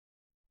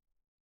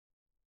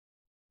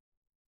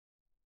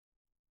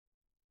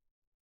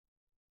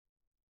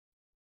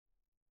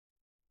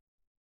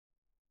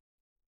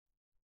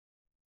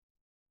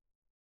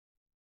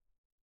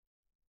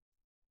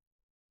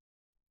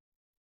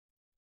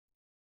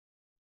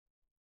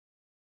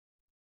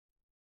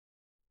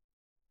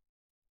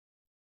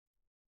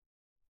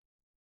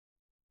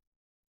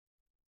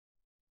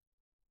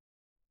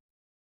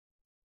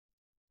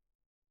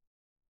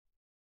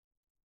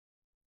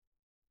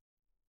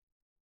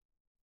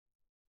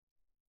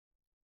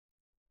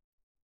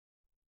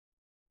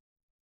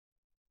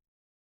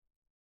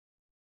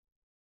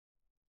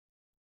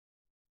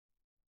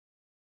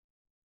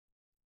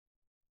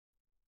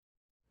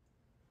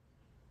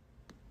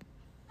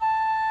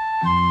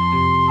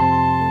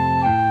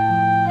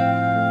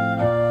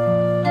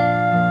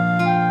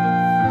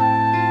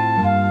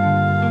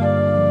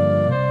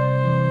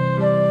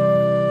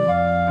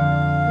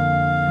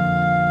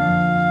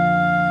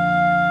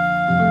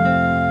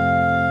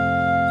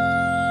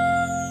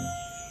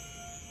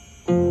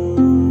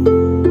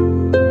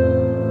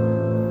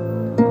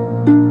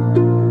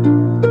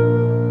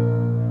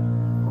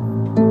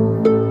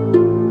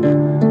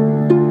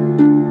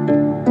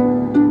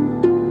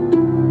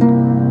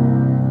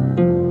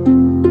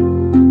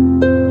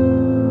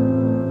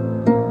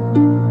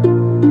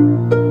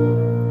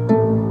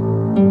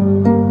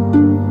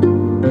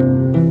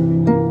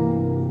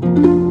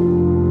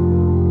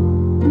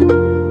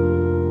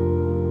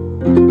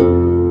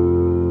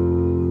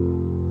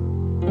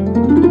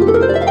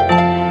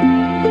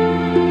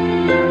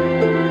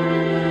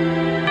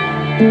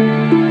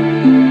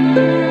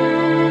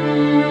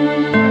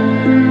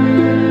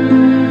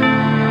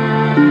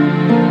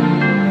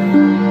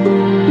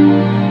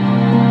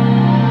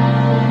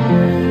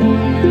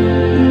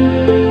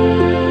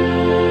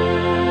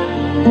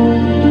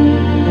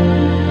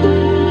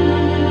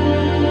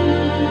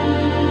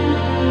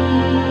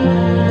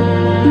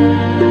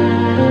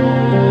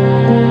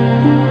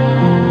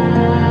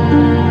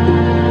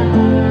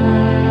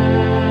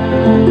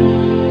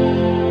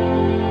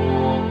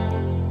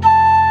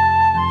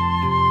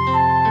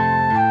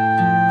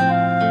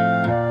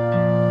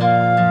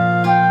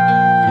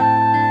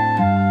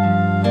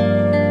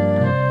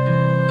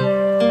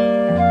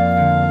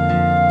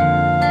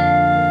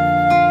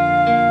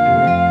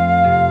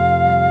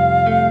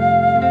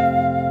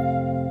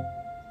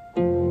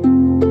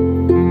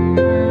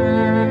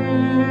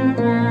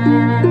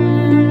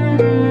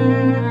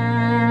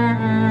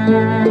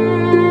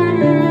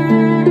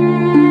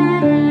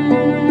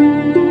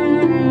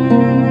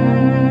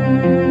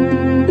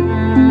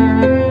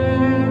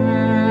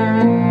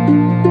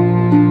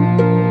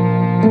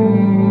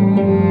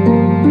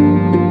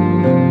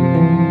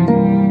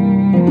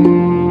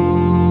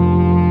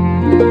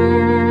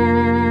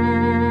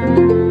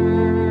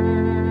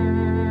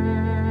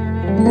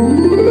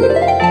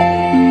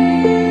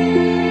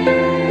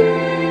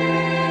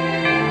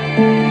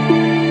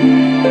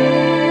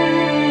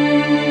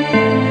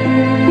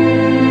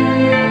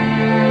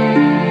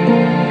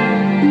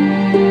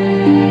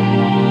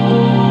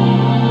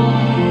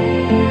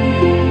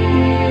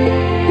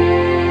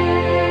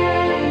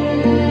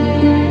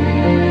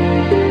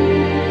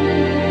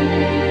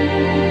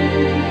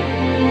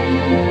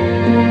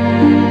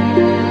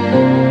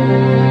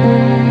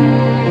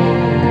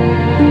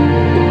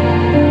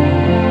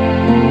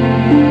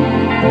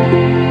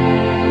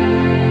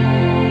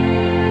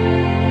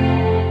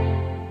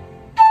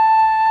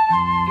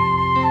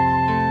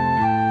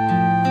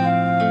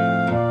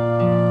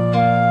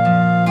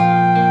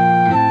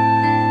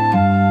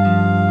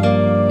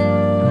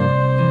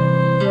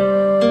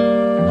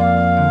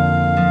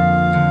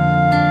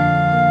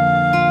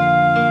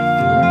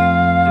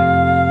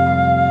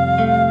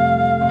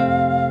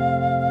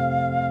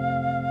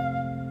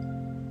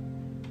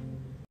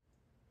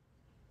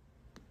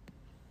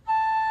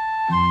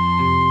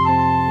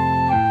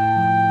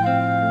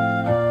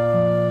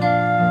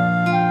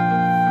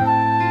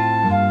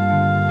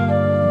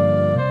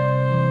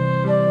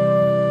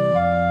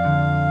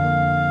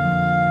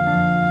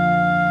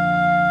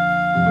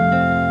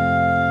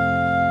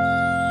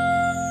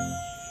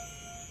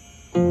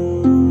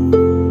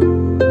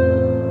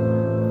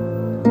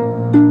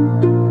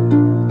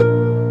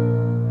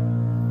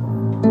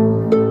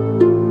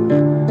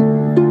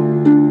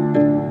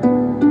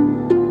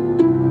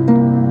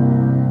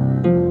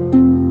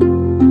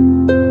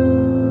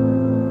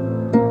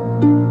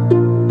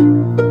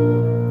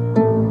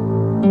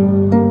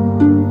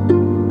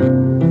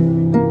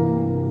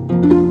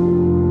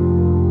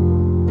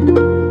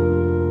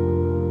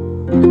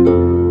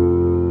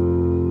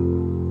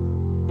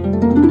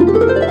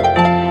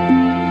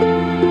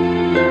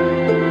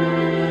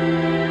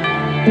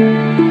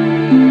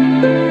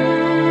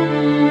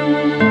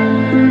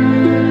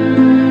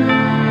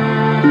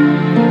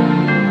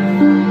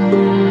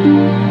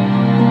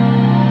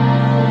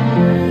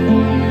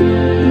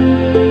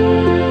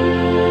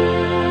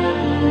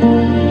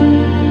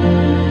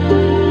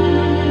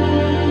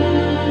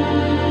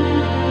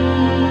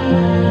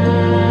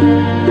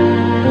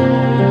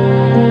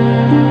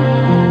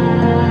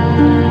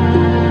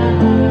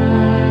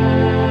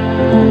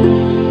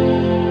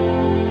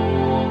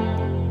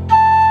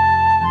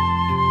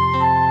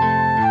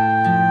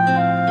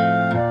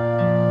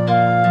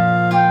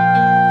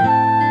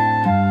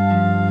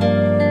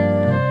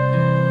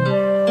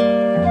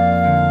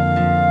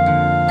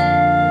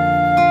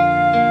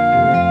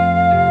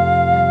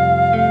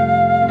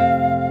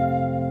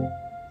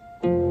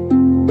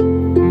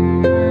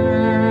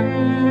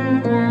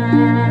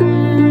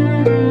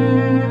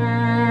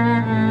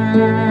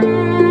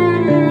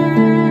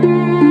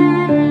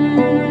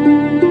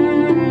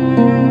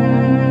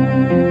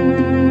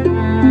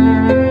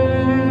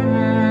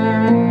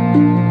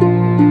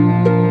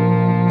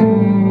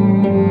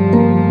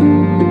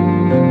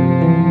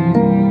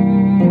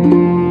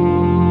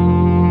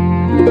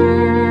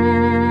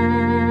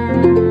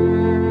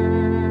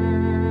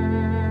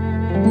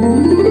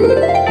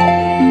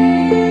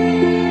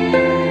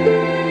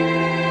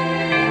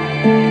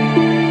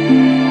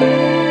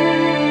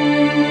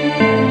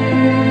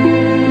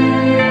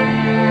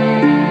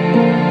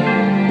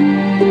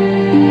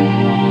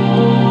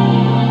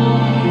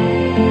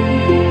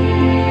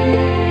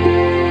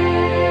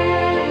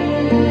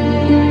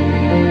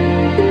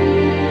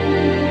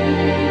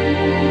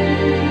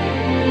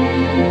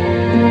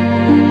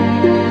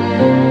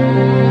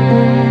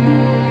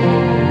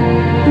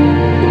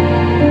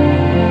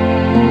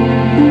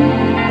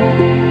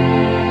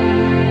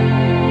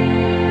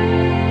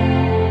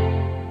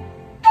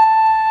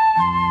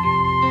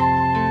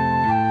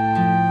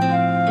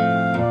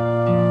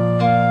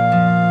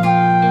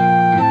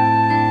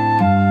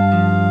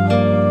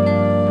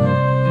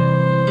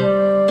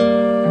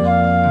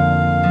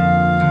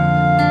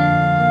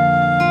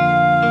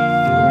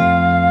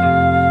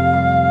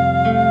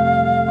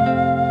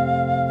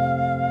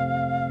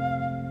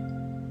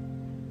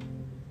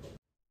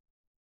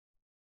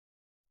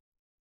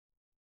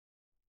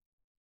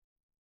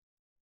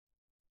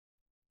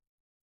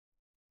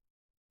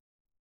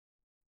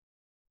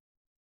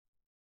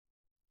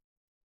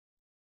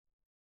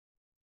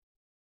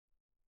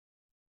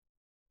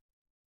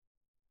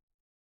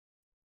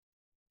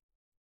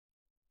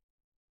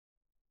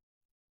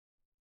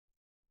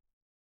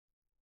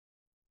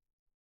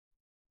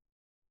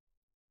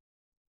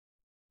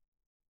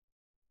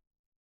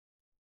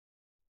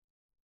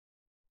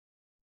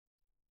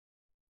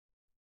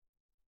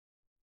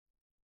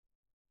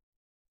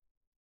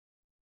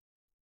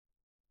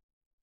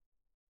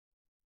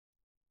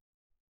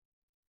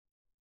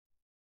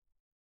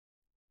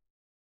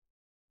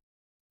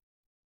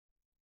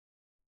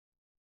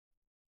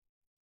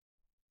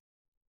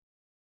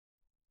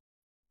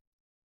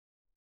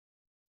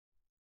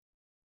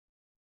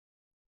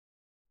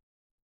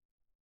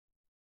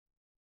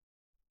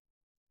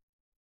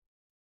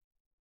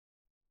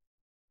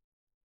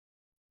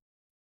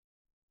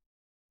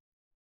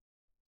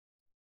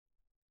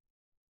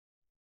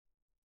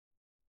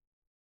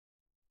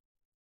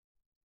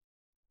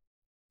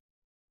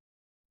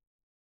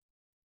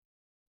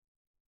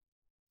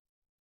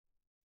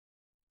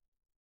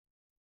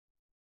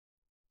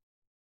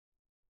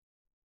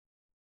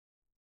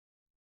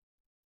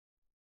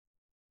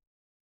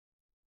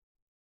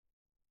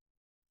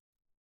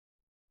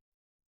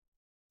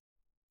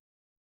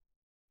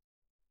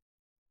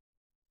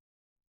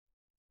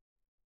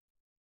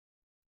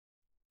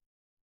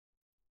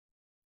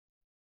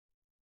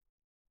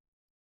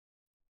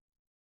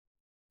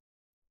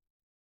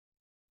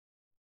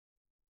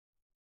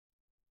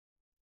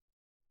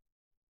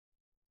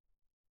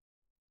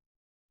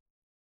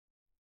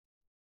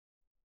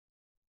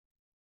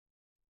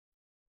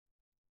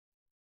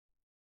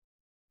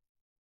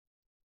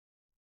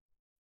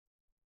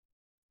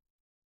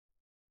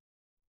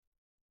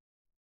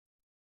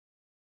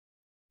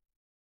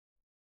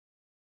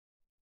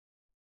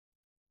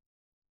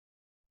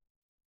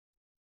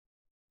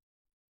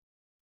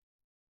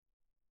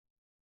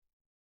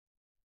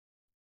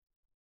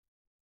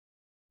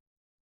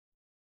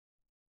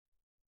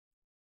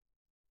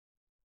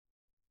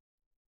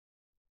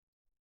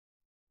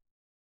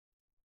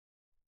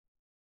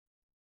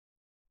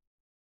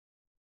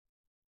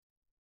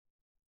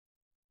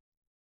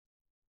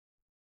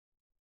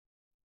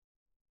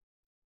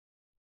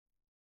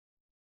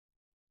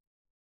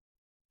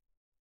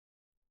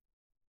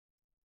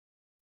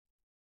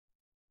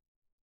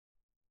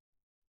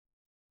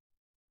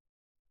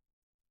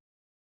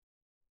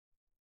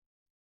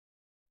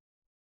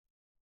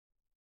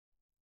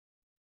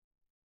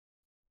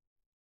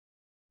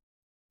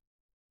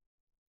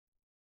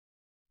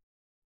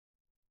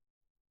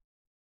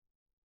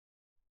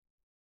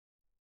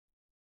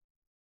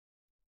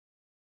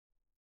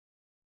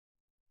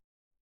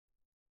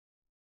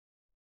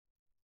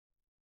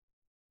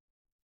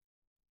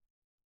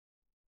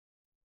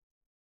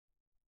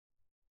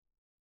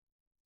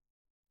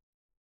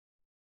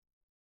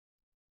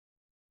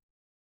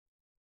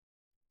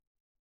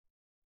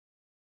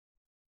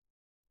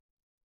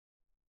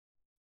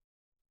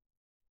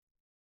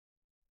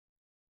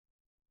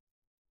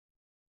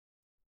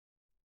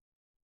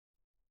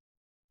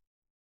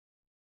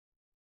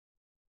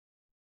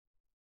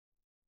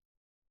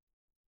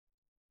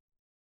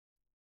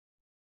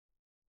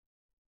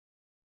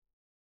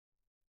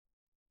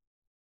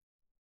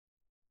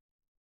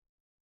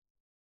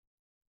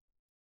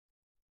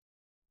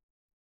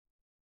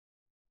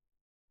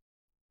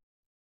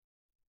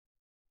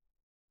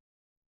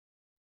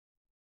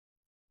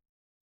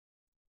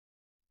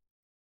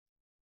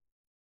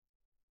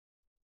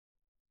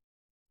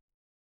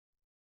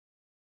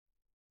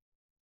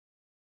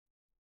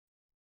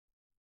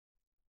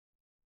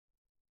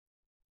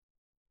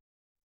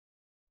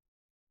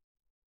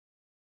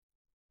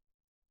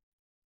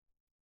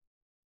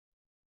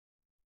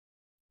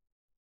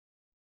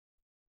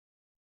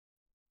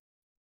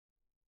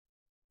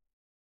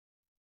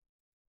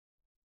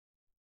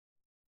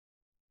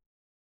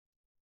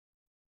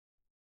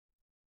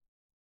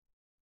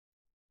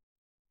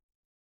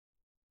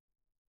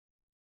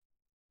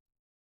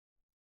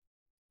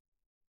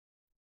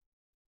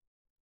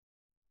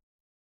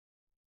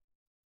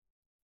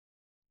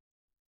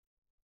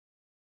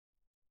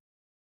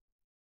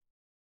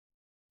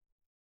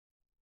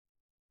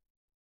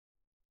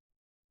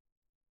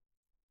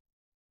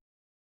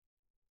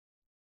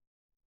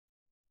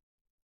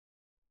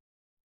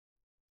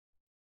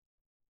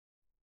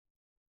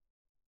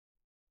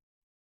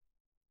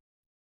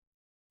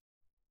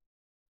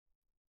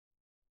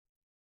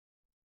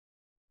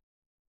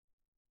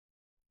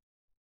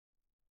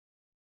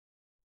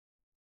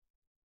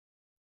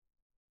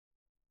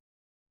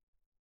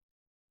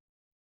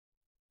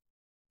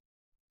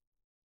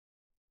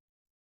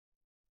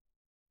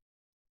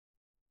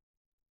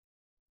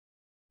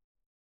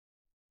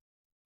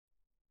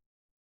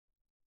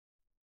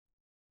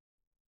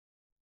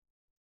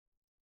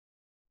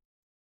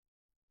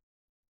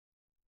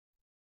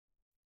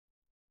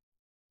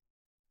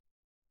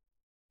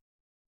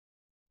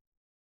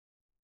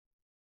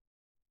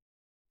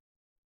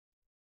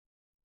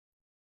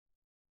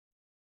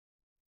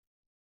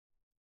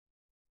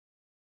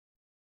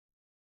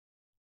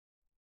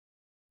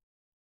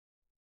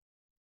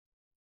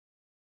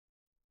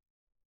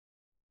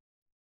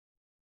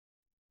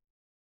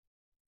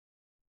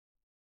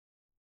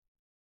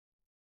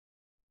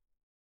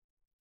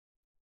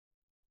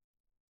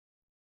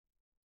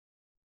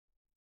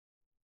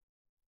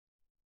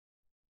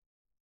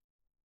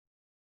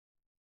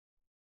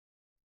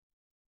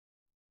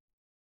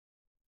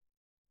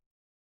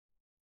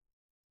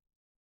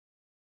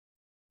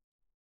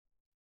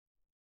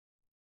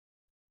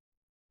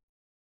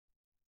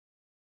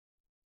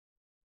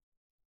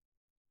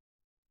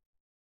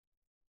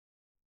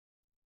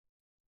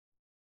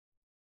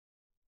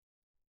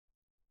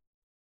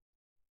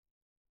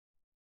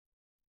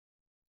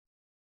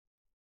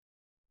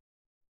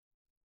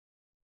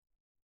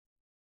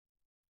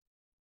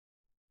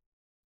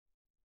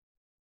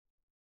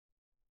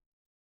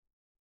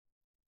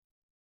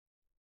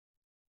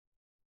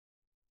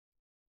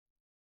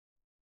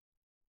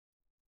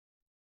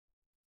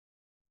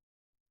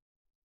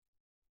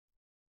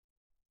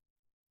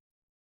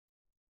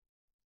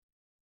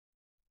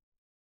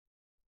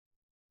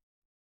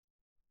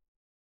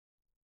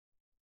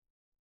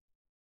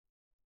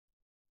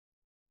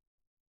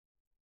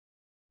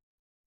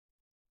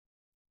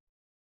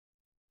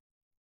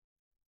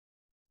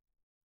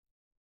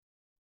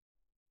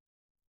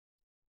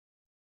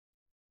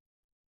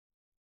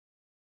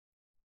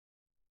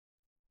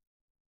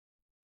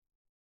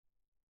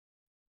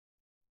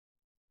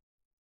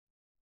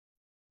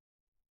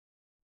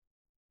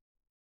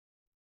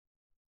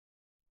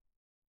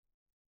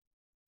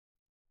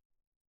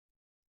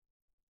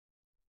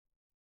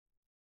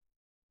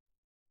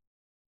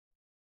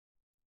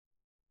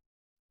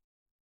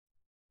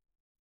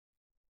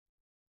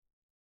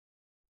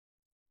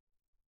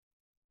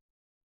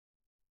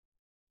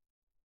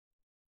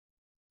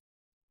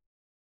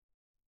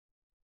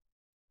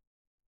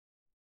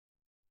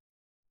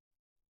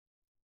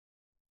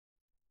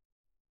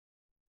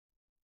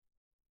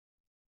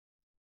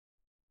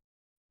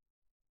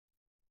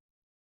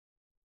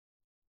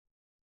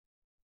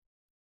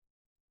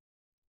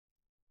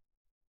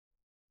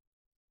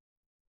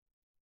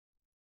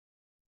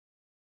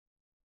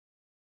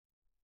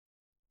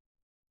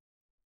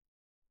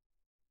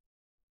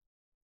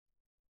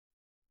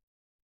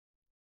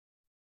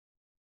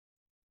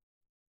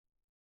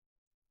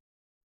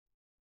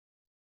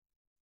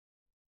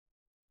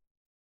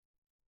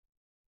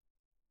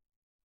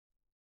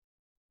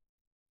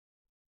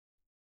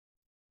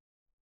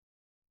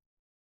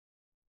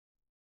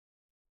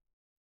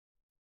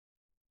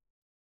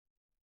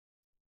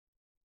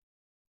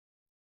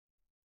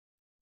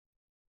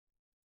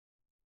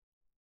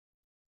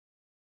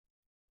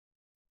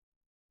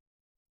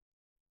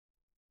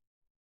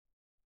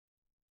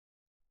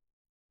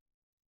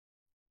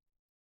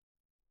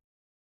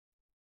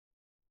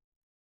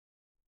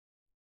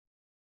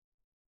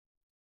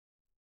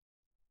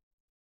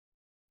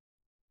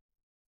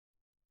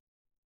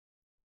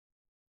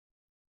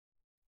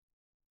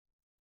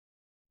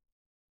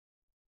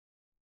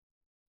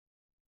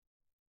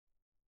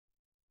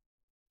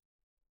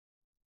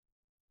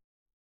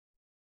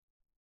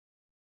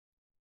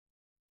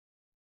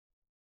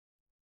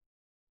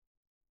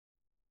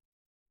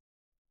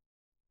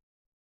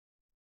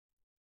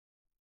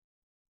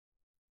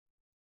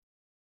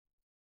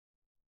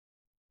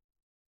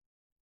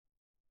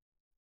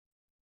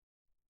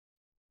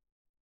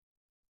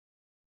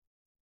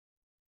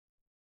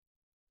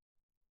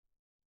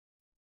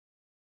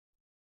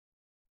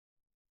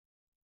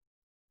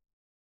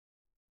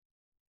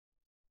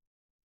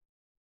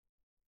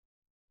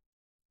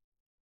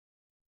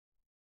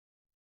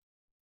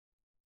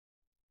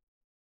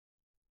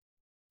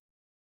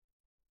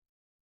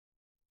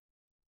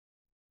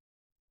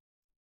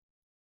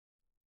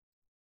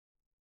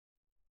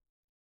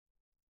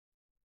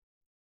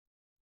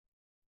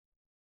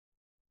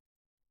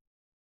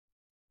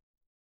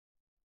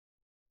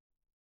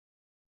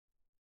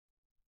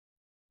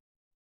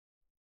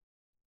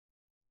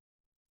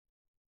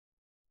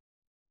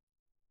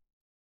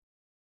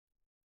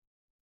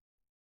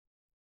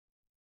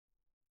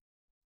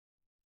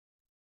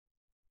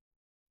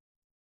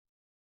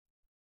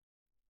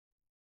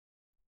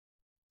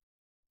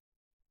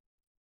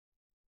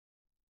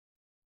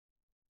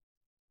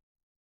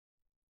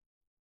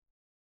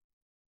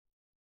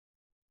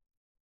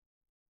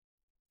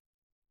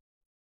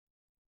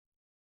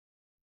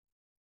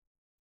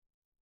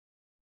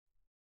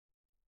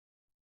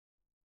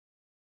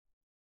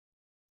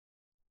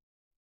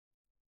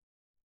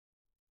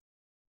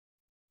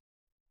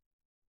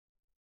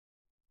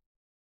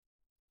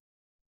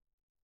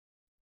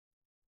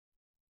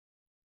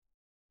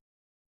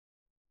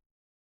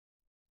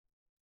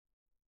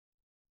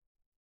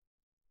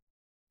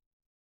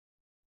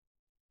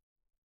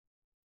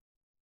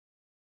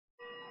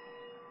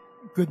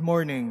Good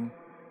morning.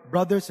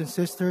 Brothers and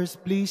sisters,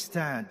 please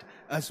stand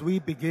as we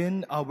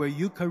begin our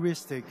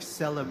Eucharistic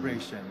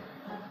celebration.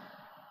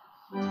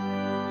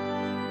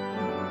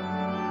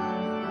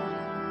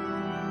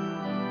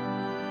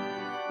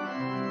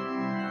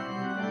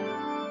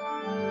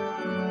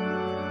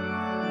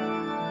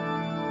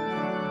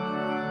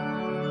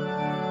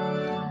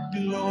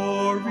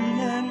 Glory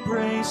and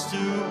praise to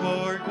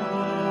our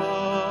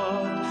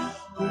God,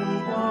 who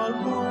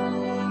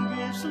alone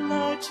gives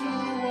light to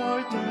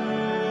our days.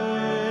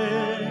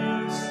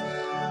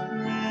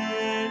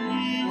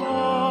 Many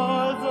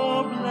are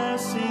the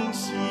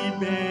blessings He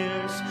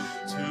bears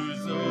to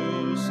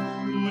those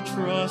who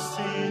trust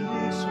in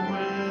His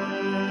ways.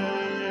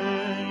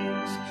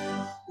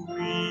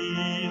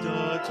 We,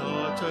 the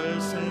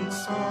daughters and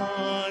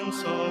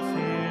sons of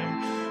Him,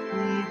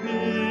 who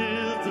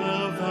build the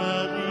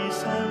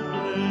valleys and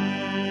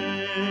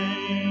plains,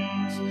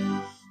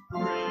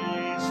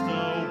 praise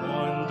the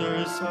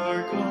wonders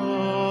our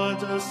God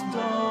has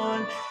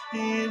done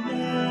in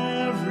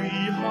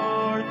every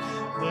heart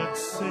that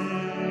sings.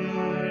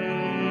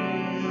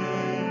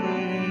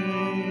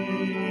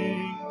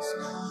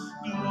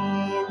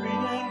 Glory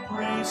and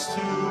praise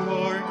to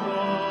our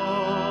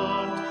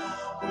God,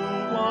 who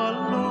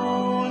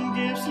alone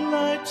gives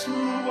light to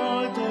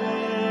our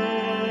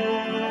days.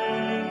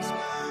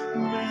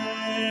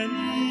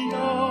 Many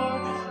are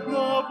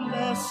the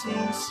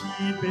blessings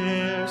He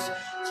bears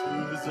to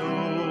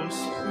those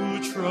who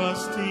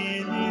trust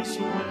in His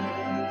way.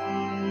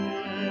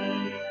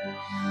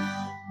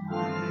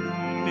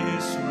 In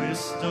His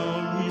wisdom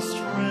He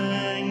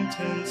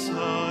strengthens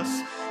us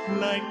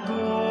like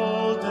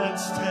gold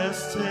that's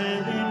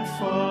tested in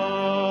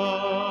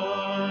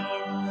fire.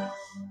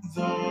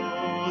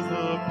 Though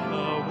the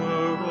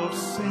power of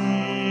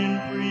sin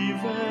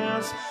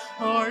prevails,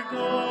 our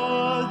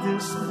God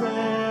is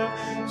there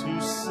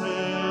to save.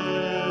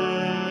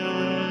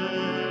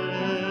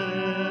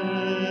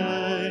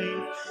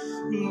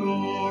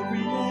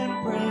 Glory and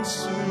praise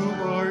to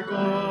our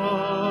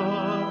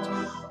God,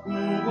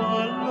 who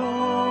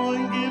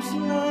alone gives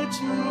light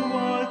to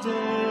our days.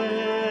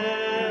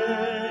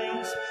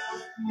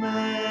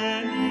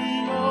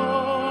 Many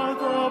are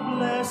the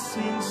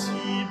blessings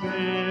He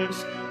bears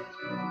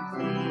to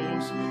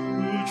those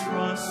who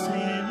trust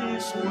in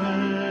His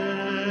way.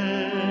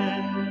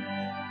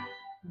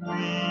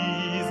 We,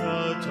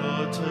 the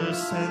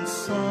daughters and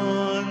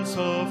sons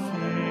of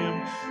Him,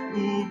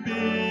 who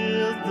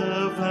build the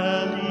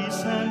valleys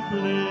and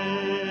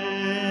plains,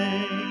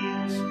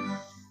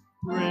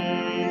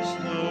 praise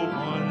the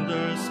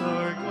wonders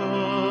our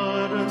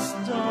God has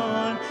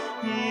done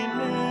in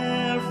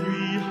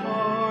every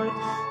heart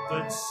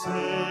that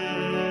sings.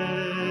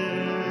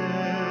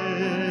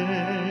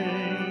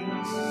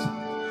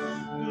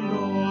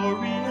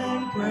 Glory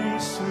and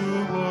praise to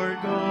our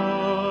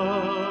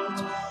God,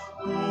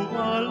 who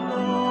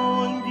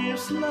alone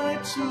gives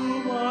light to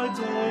our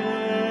days.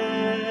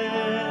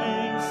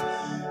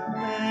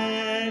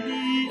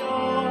 Many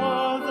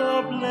are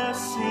the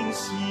blessings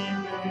He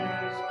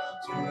makes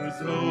to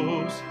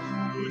those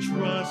who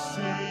trust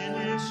in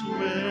His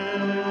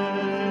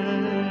ways.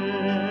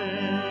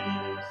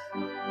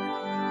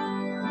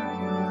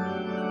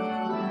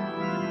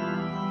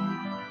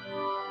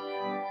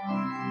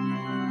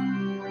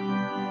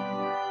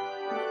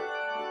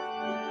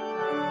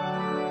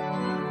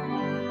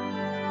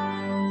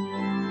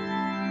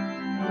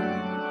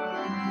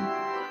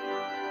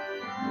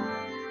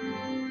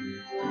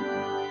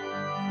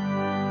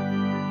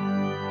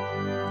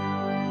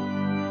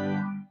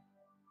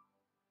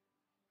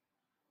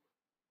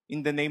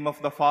 In the name of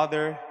the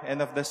Father,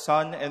 and of the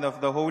Son, and of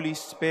the Holy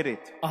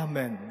Spirit.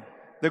 Amen.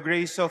 The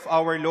grace of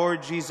our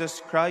Lord Jesus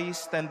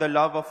Christ, and the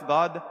love of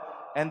God,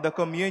 and the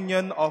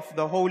communion of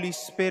the Holy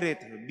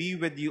Spirit be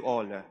with you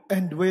all.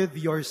 And with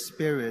your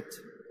spirit.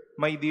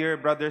 My dear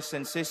brothers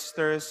and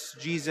sisters,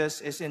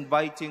 Jesus is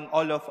inviting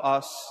all of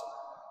us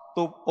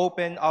to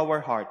open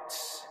our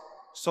hearts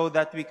so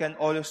that we can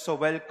also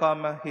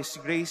welcome His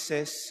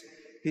graces,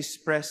 His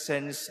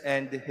presence,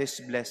 and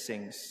His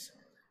blessings.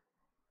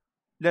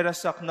 Let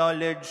us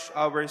acknowledge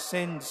our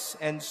sins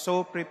and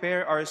so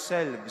prepare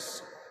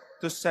ourselves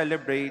to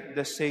celebrate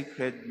the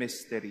sacred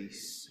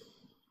mysteries.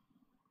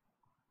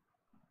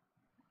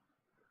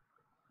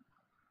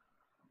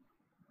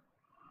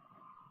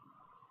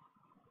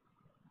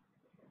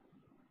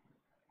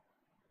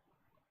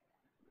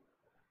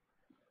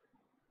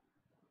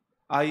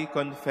 I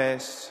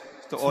confess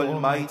to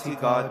Almighty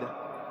God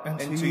and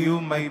to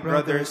you, my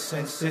brothers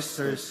and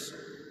sisters,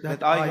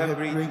 that I have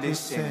greatly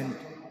sinned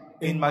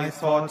in my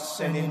thoughts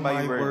and in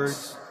my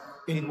words,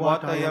 in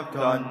what I have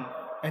done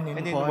and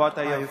in what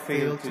I have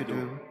failed to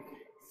do,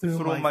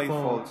 through my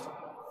fault,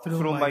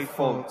 through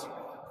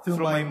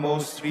my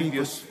most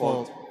grievous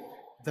fault.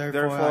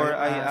 Therefore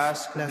I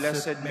ask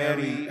Blessed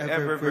Mary,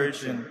 ever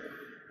Virgin,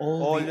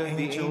 all the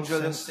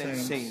angels and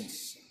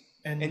saints,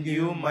 and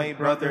you, my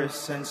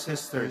brothers and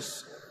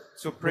sisters,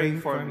 to pray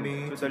for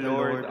me to the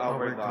Lord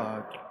our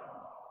God.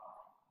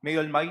 May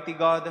Almighty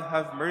God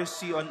have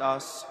mercy on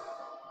us,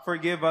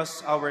 forgive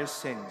us our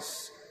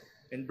sins,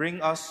 and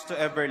bring us to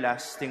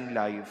everlasting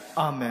life.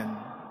 Amen.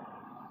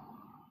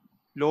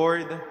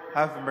 Lord,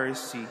 have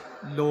mercy.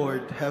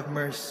 Lord, have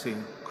mercy.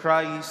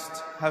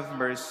 Christ, have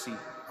mercy.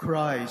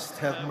 Christ,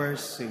 have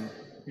mercy.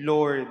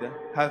 Lord,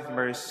 have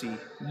mercy.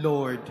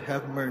 Lord,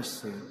 have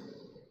mercy.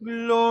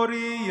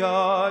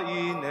 Gloria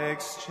in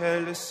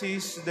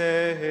excelsis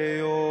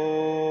Deo.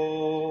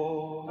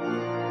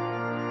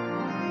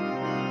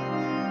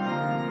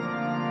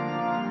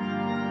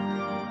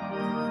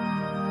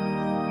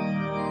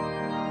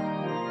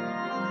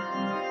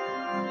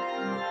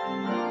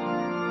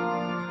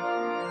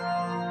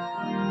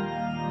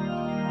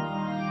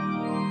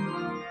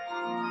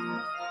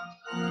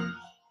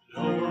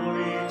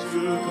 Glory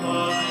to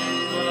God in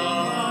the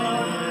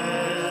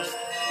highest,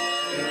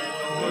 and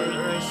on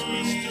earth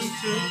peace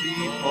to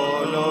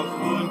people of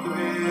good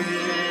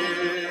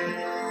will.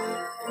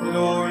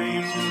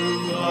 Glory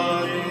to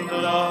God in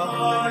the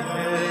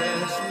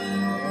highest,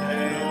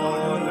 and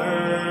on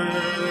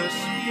earth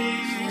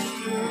peace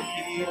to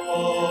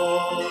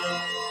people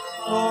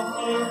of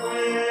good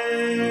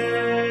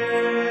will.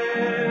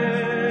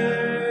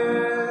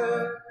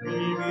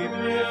 We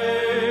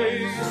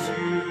praise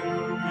you,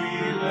 we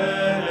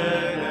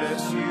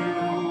bless you,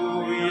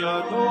 we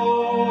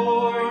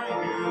adore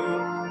you,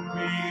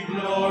 we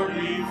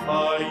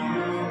glorify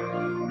you,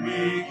 we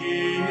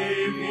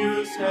give you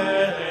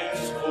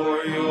thanks for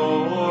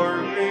your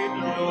great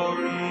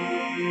glory.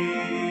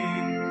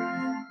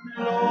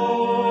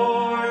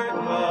 Lord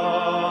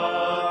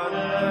God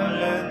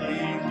and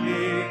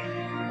King,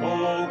 O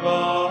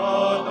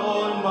God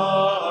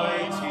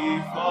Almighty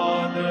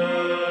Father,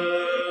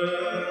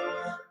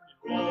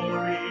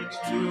 glory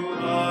to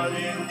God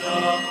in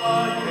the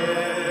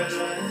highest,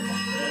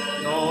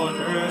 and on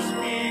earth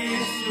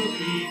peace to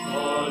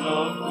people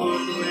of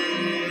good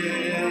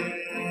will.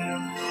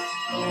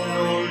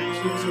 Glory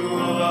to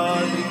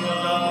God in the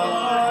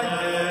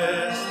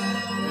highest,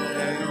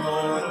 and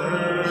on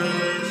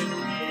earth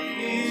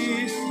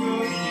peace to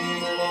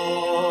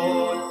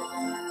people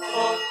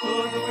of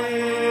good will.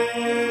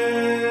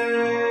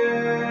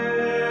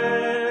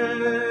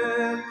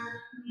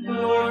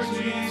 Lord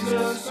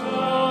Jesus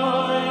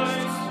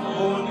Christ,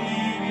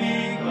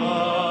 only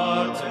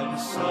begotten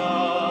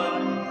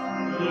Son,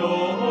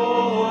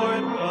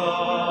 Lord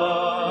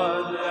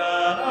God,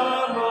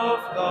 Lamb of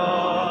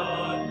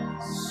God,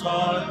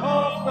 Son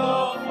of the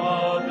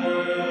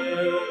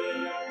Father,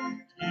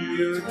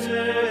 you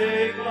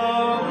take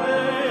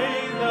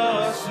away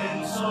the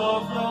sins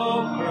of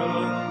the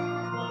world.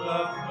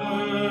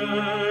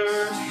 Have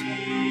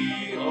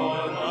mercy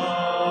on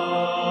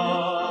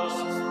us.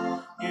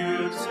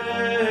 You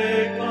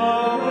take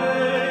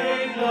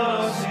away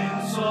the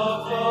sins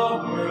of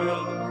the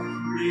world.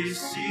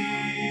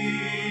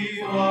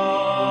 Receive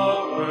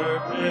our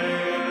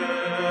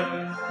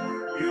prayer.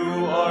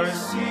 You are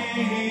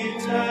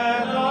seated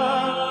at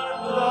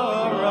the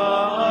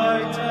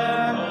right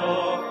hand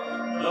of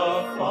the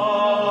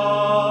Father.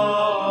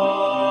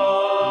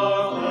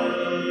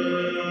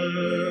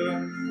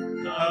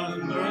 Have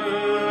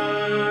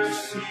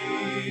mercy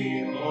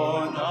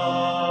on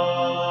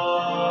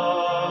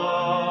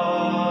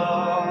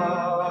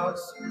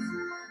us.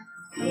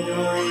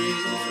 Glory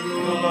to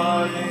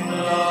God in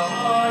the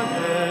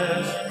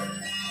highest,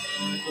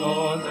 and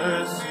on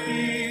earth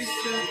peace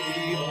to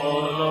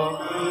people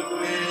of good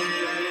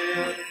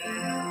will.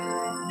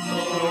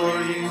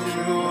 Glory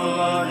to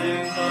God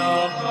in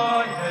the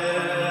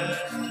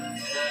highest,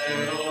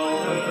 and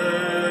on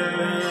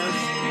earth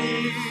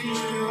peace to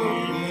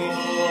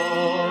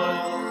people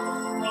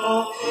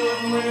of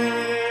good will.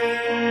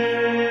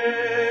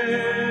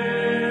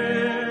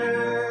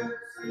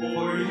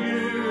 For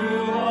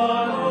you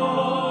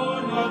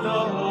alone are the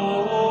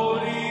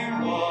Holy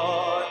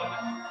One.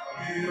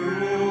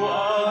 You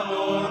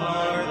alone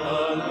are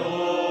the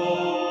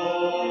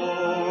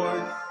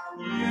Lord.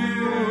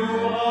 You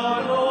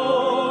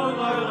alone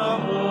are the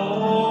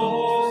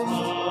Most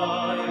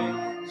High.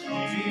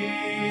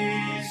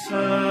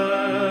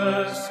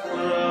 Jesus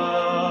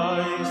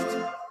Christ,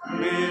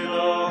 with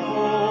the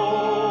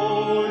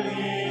Holy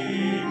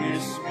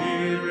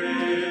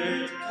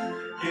Spirit,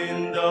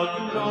 in the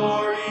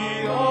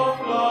glory of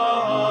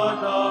God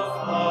the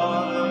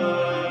Father.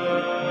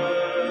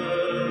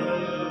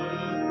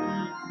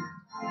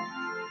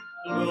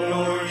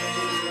 Glory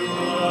to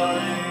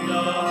God in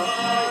the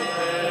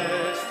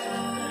highest,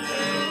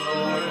 and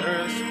on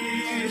earth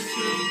peace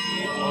to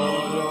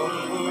people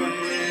of good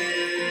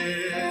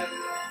will.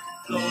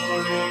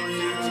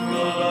 Glory to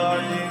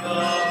God in the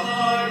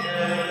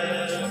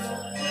highest,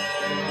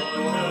 and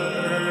on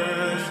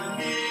earth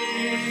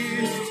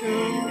peace to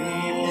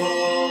people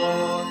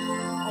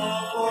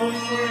of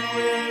good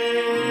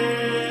will.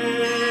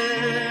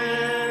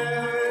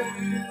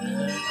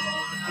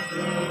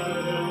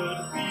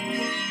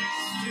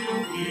 Peace to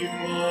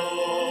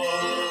people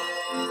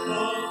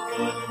of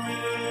good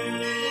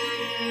will.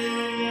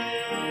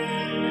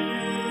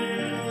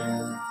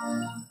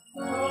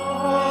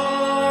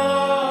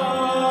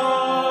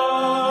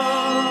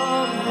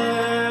 Amen.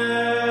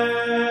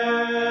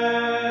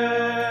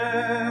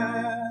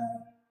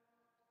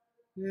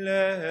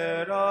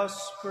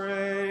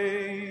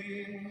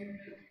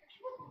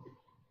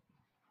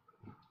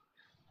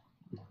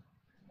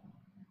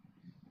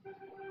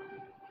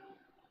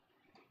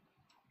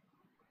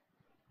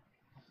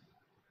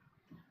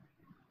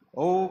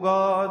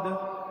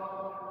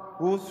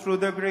 who through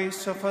the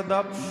grace of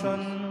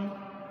adoption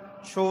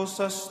chose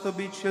us to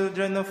be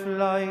children of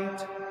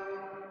light,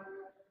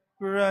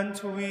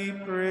 grant, we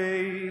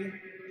pray,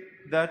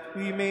 that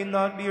we may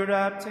not be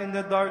wrapped in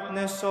the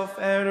darkness of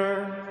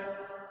error,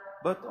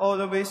 but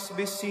always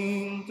be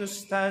seen to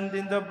stand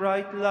in the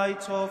bright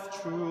light of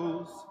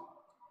truth.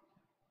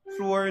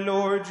 Through our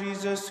Lord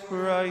Jesus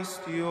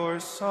Christ, your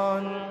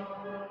Son,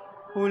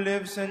 who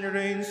lives and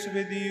reigns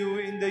with you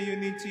in the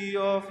unity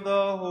of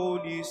the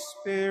Holy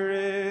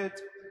Spirit,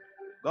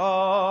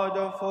 God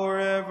of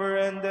forever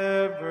and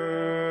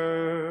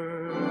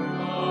ever.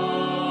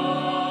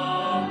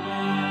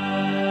 Amen.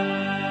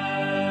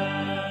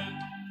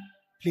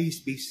 Please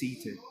be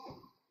seated.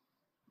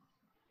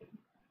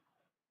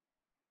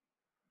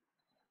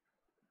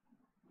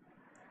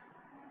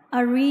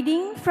 A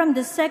reading from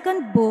the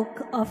second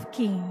book of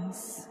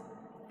Kings.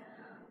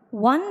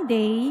 One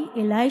day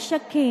Elisha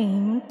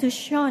came to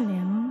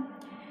Shunem,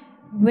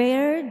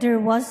 where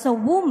there was a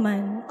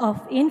woman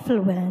of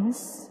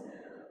influence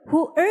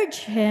who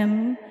urged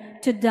him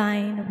to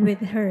dine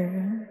with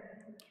her.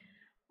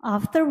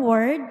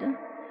 Afterward,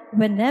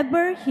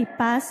 whenever he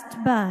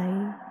passed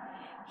by,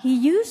 he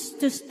used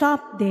to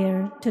stop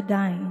there to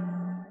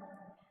dine.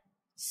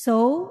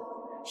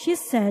 So she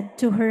said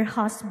to her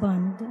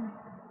husband,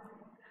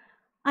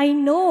 "I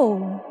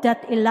know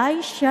that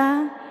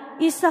Elisha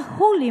is a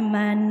holy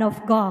man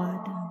of God.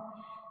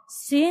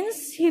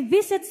 Since he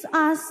visits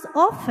us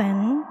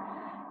often,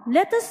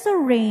 let us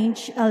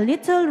arrange a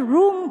little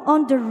room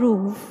on the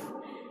roof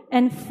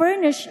and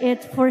furnish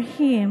it for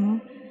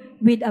him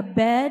with a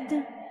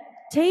bed,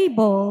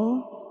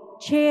 table,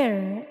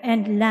 chair,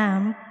 and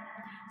lamp,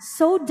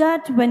 so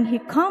that when he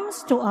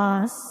comes to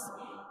us,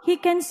 he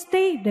can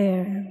stay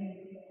there."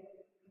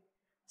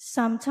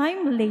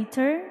 Sometime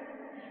later,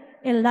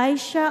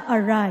 Elisha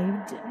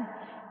arrived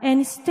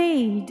and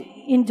stayed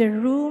in the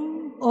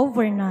room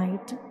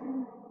overnight.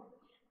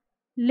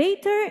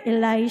 Later,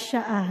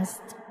 Elisha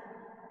asked,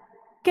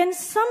 "Can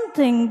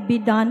something be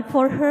done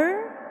for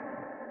her?"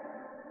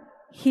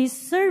 His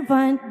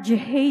servant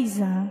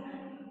Gehazi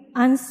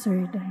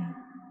answered,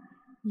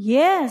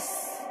 "Yes,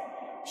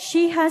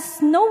 she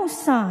has no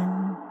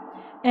son,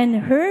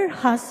 and her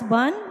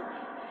husband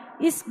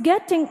is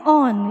getting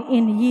on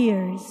in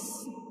years."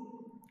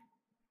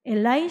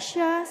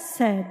 Elisha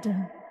said,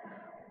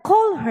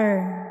 "Call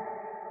her."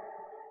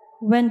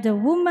 When the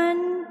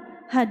woman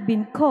had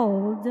been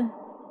called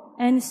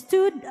and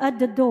stood at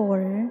the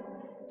door,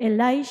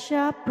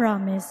 Elisha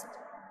promised,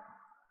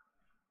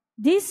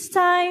 "This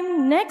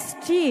time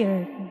next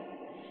year,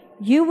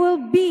 you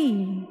will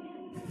be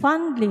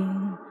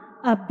fondling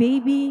a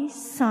baby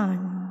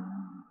son."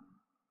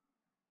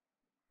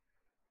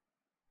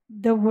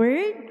 The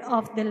word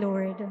of the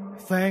Lord.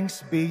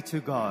 Thanks be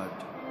to God.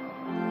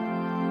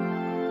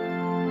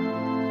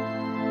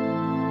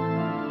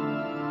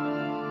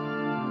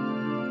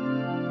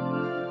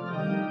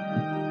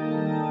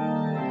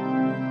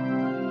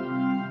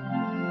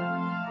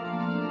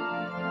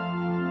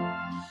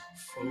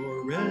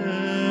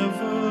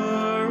 Forever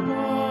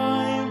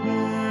I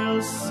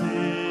will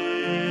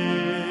sing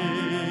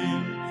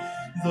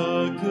the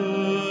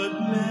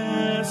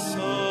goodness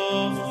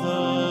of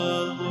the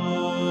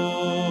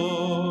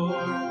Lord.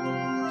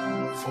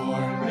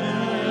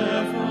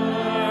 Forever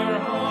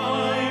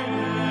I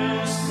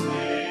will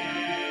sing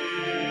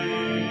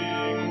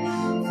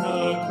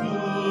the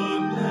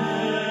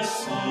goodness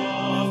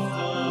of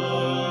the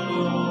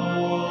Lord.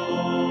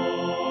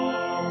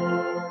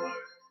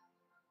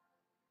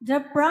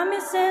 The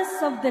promises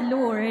of the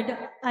Lord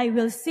I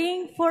will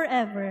sing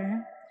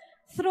forever.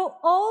 Through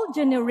all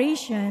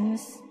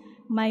generations,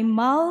 my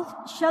mouth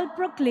shall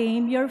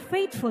proclaim your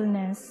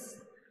faithfulness.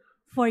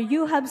 For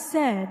you have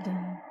said,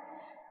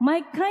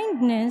 "My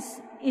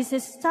kindness is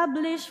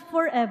established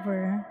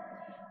forever."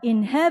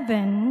 In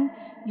heaven,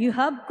 you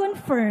have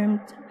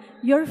confirmed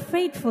your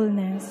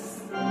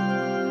faithfulness.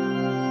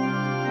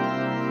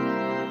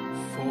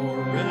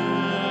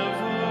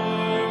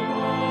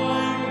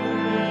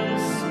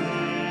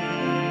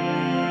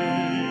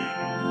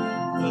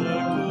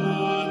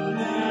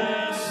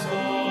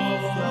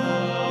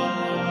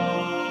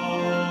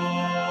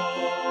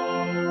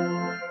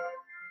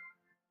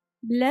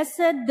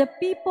 Blessed the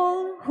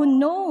people who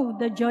know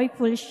the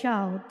joyful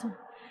shout.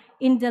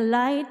 In the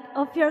light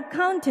of your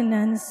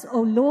countenance, O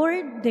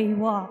Lord, they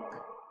walk.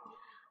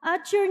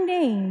 At your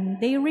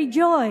name they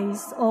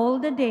rejoice all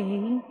the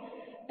day,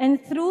 and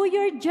through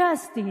your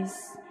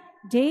justice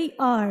they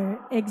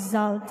are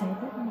exalted.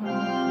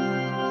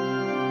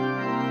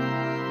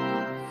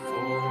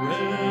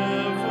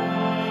 Forever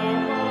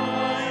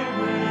I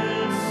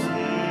will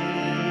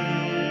sing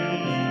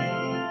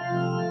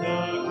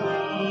the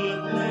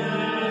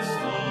goodness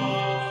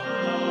of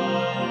the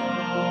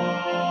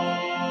Lord.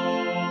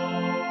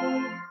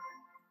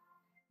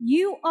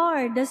 You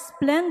are the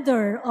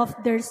splendor of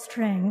their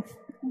strength,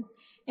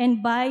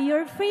 and by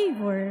your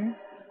favor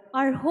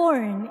our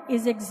horn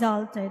is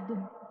exalted.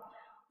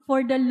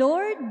 For the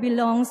Lord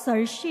belongs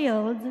our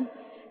shield,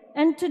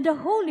 and to the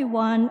Holy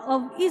One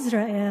of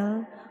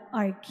Israel,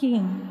 our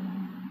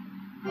King.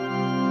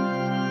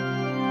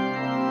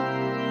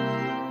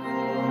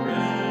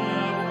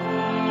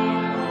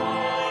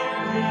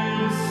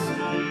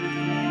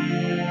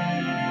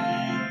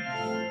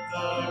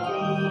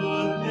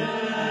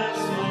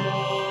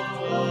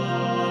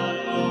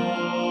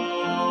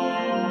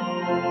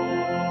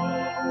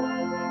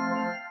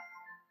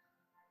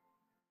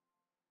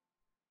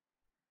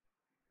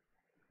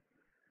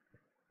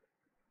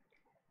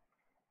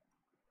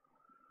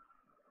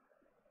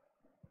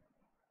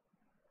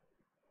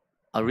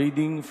 A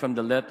reading from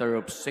the letter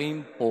of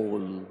St.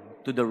 Paul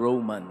to the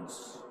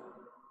Romans.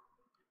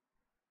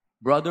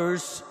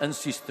 Brothers and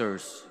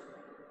sisters,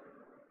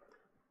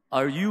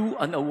 are you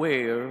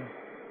unaware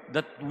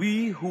that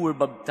we who were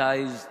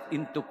baptized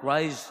into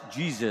Christ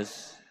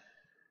Jesus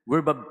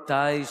were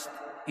baptized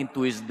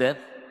into his death?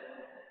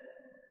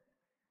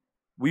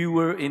 We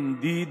were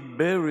indeed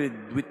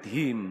buried with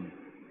him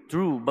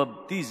through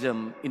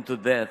baptism into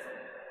death,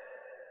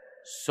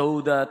 so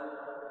that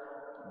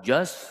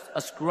just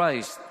as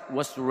Christ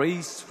was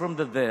raised from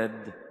the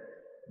dead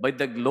by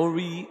the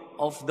glory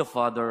of the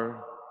Father,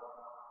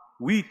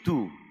 we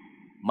too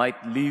might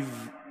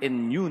live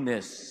in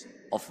newness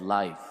of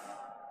life.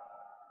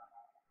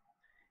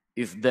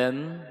 If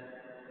then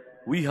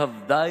we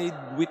have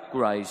died with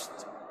Christ,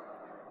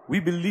 we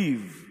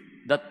believe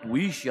that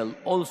we shall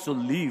also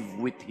live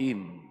with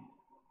him.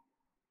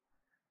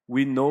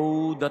 We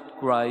know that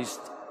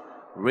Christ,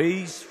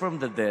 raised from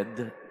the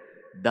dead,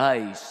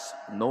 dies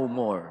no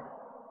more.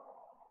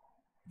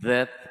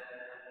 Death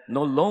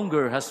no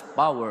longer has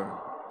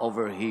power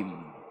over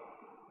him.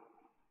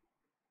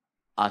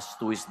 As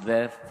to his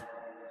death,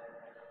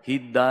 he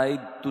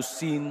died to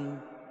sin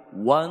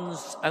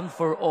once and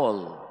for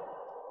all.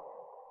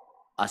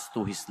 As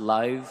to his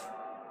life,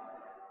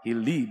 he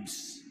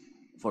lives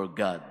for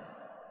God.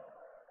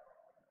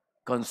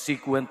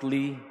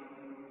 Consequently,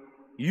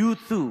 you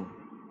too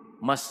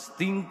must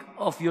think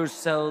of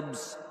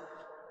yourselves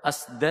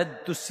as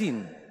dead to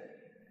sin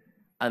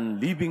and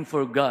living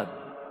for God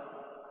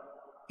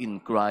in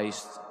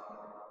Christ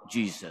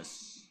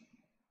Jesus.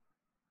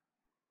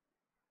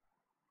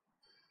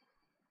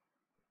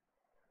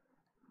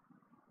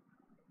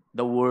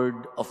 The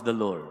word of the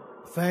Lord.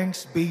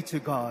 Thanks be to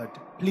God.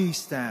 Please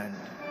stand.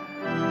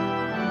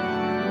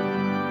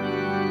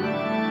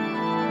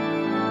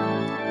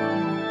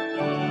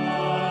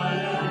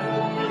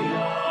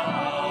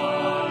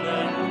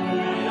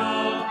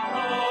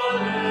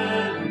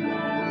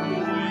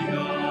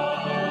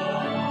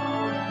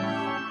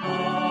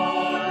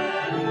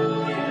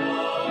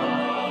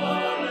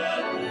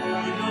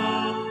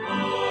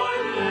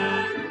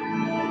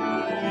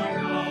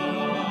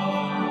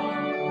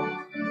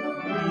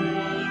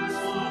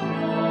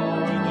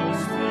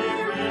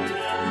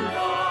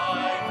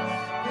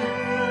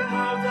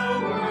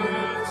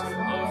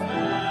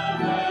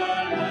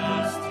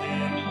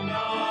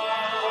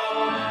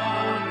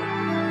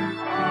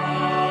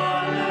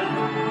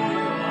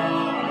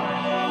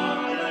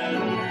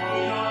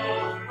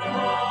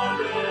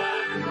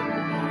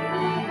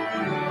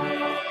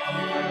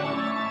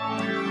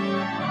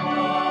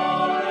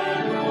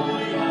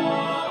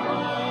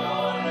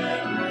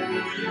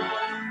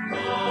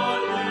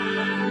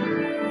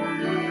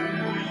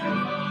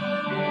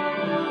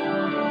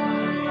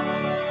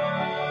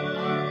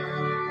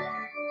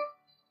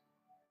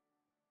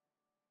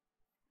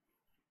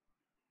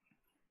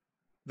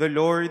 The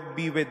Lord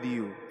be with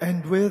you.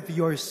 And with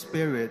your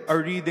spirit. A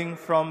reading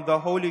from the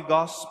Holy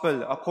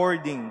Gospel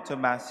according to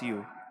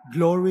Matthew.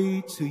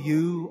 Glory to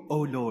you,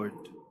 O Lord.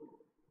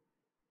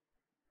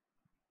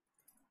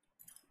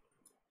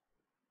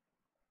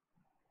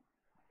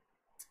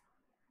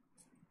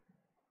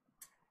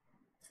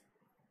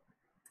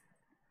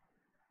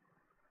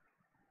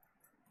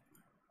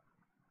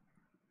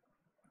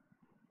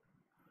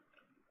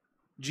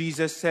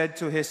 Jesus said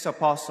to his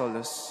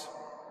apostles,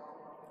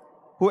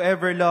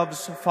 "Whoever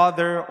loves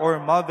father or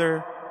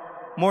mother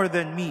more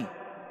than me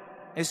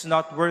is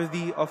not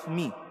worthy of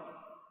me.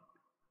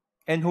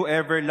 And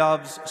whoever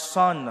loves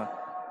son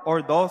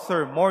or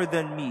daughter more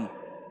than me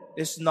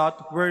is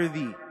not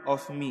worthy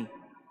of me.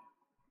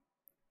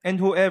 And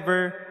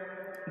whoever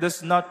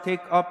does not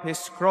take up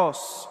his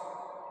cross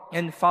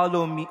and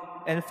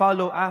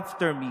follow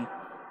after me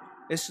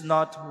is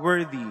not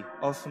worthy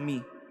of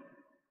me.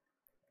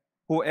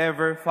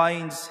 Whoever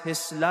finds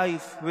his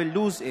life will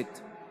lose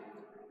it,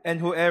 and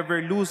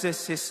whoever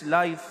loses his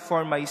life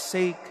for my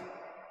sake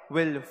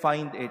will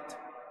find it.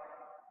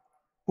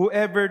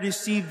 Whoever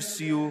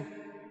receives you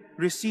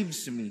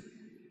receives me,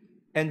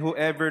 and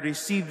whoever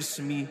receives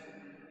me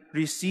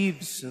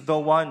receives the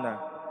one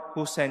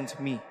who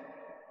sent me.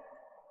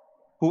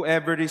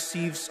 Whoever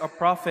receives a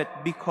prophet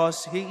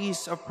because he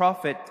is a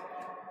prophet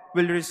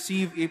will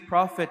receive a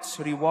prophet's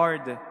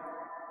reward,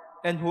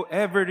 and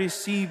whoever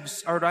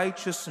receives a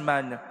righteous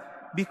man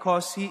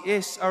because he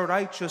is a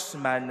righteous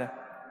man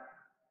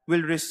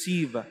will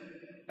receive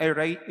a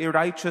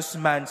righteous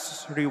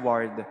man's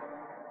reward.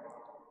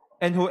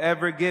 And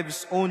whoever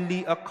gives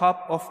only a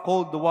cup of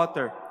cold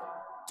water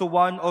to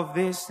one of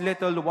these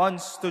little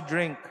ones to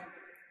drink,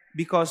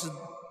 because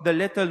the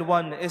little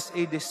one is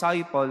a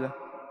disciple,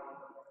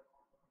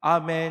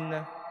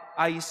 amen,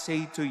 I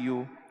say to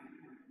you,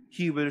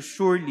 he will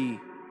surely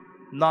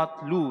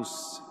not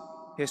lose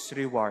his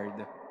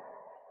reward.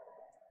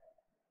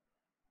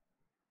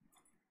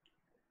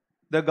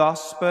 The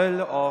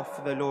Gospel of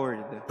the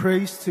Lord.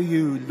 Praise to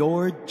you,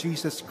 Lord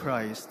Jesus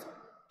Christ.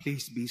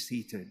 Please be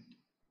seated.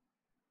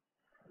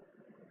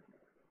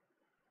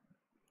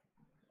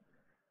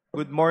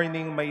 Good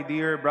morning, my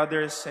dear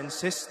brothers and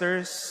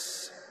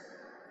sisters.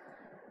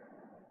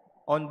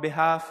 On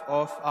behalf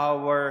of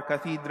our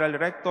Cathedral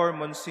Rector,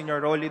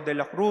 Monsignor Rolly de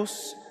la Cruz,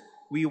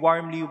 we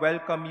warmly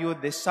welcome you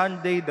this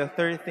Sunday, the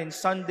 13th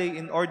Sunday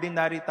in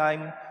Ordinary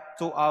Time,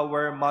 to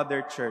our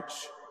Mother Church.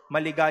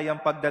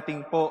 Maligayang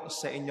pagdating po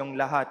sa inyong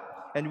lahat.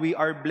 And we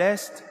are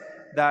blessed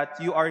that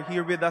you are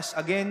here with us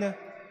again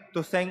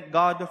to thank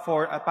God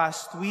for a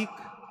past week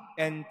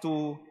and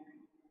to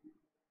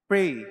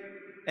pray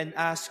and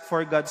ask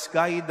for God's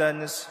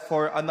guidance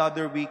for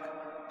another week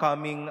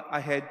coming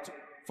ahead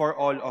for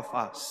all of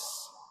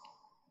us.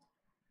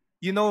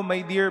 You know, my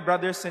dear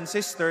brothers and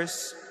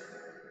sisters,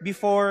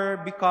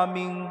 before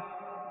becoming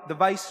the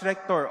Vice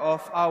Rector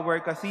of our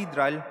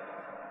cathedral,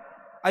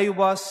 I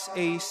was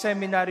a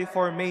seminary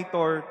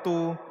formator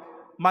to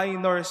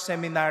minor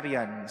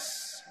seminarians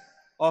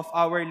of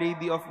Our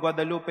Lady of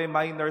Guadalupe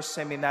Minor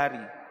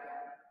Seminary.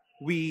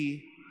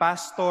 We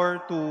pastor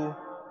to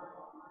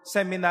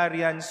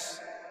seminarians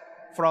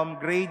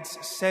from grades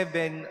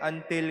 7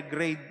 until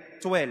grade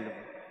 12,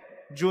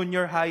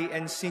 junior high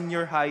and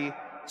senior high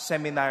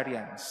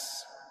seminarians.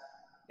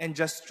 And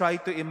just try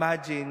to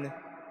imagine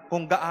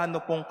kung gaano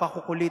pong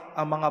kakukulit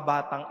ang mga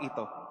batang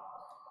ito.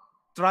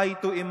 Try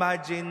to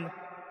imagine,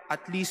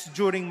 at least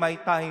during my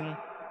time,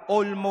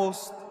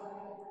 almost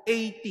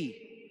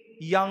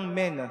 80 young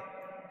men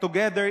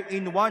together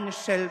in one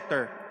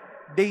shelter,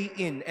 day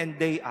in and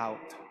day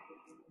out.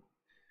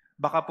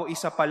 Baka po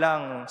isa pa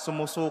lang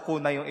sumusuko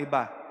na yung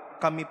iba.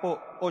 Kami po,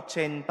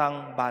 80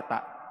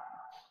 bata.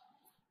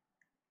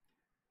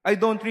 I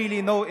don't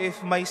really know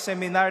if my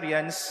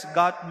seminarians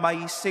got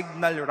my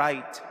signal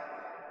right,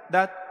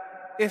 that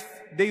if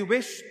they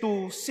wish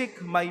to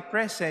seek my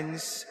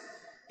presence,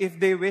 if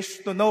they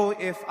wish to know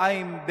if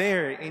I'm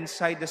there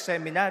inside the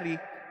seminary,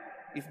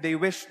 if they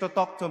wish to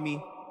talk to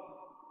me,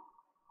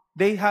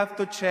 they have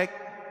to check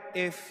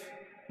if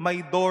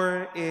my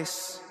door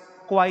is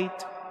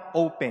quite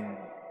open.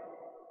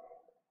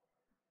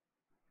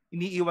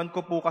 Iniiwan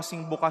ko po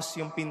kasing bukas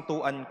yung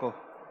pintuan ko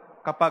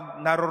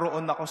kapag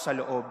naroroon ako sa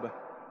loob.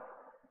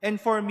 And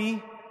for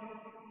me,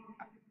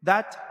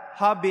 that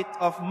habit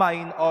of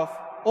mine of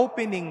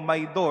opening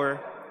my door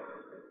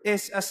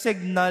is a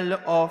signal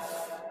of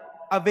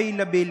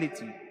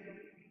availability.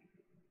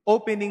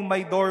 Opening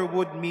my door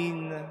would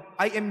mean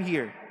I am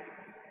here.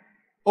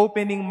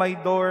 Opening my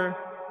door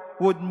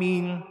would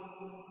mean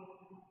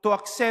to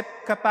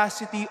accept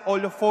capacity all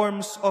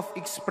forms of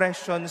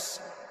expressions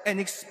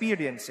and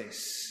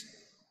experiences,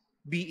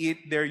 be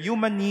it their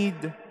human need,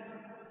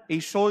 a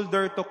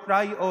shoulder to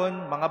cry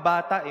on. Mga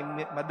bata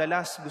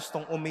madalas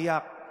gustong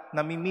umiyak,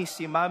 namimiss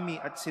si mami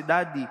at si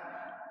daddy.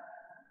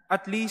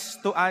 At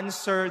least to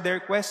answer their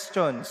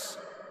questions.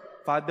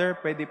 Father,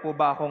 pwede po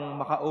ba akong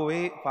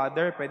makauwi?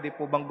 Father, pwede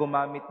po bang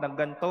gumamit ng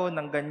ganito,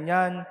 ng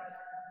ganyan?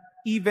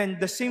 Even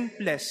the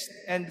simplest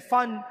and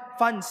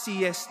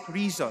fanciest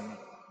reason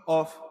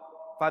of,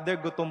 Father,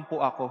 gutom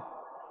po ako.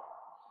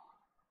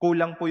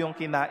 Kulang po yung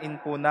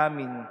kinain po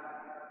namin.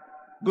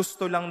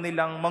 Gusto lang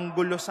nilang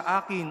manggulo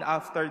sa akin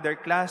after their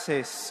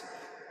classes.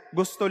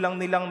 Gusto lang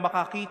nilang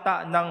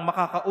makakita ng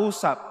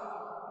makakausap.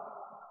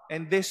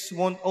 And this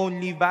won't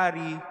only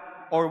vary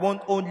or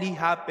won't only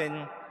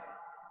happen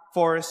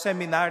for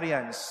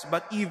seminarians,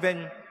 but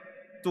even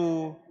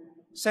to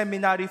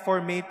seminary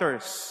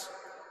formators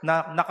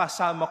na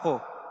nakasama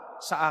ko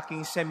sa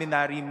aking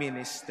seminary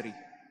ministry.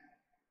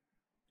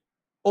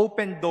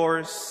 Open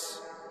doors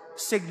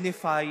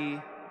signify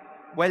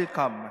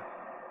welcome,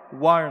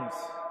 warmth,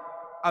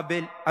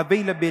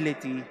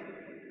 availability,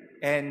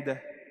 and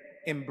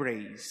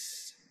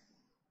embrace.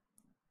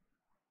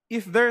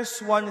 If there's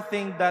one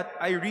thing that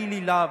I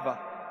really love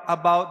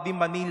about the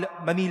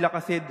Manila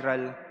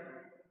Cathedral,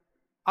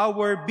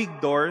 our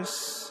big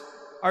doors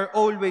are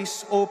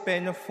always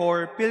open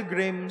for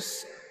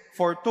pilgrims,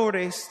 for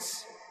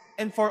tourists,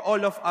 and for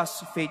all of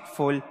us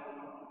faithful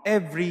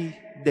every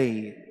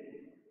day.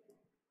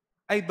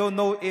 I don't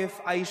know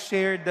if I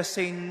share the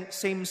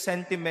same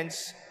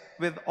sentiments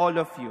with all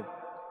of you.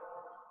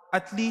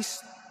 At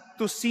least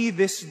to see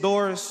these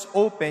doors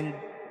opened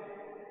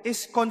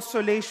is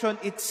consolation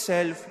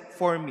itself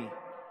for me.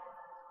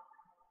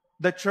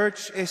 The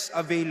church is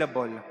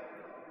available.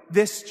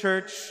 This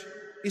church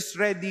is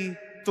ready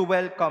to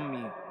welcome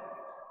me.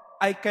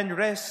 I can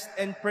rest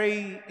and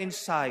pray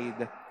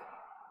inside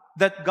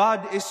that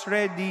God is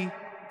ready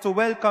to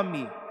welcome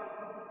me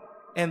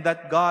and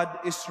that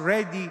God is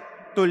ready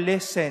to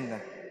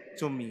listen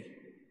to me.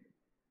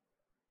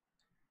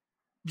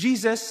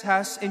 Jesus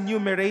has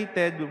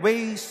enumerated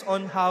ways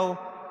on how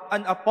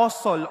an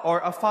apostle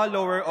or a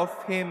follower of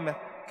Him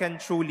can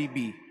truly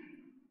be.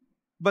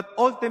 But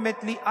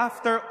ultimately,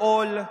 after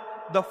all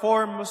the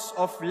forms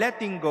of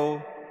letting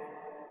go,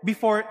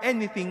 before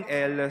anything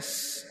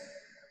else,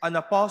 an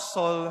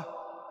apostle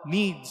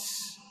needs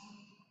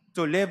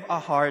to live a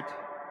heart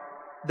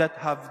that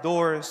have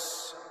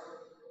doors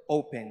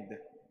opened.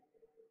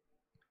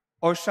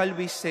 Or shall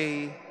we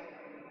say,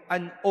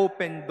 an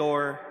open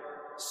door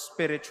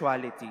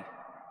spirituality.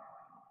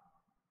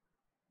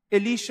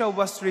 Elisha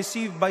was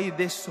received by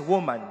this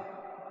woman.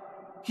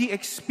 He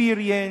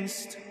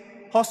experienced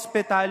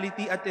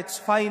hospitality at its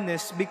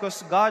finest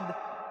because God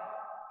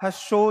has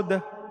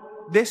showed,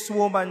 this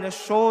woman has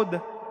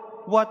showed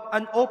what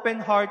an open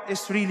heart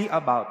is really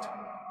about.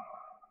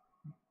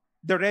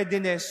 The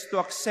readiness to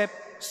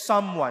accept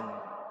someone,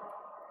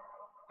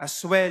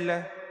 as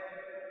well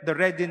the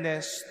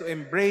readiness to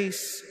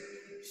embrace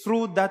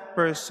through that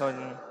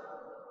person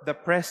the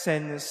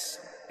presence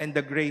and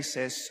the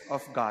graces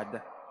of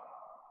God.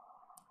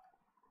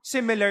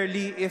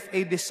 Similarly, if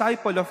a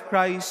disciple of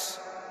Christ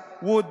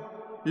would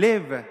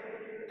live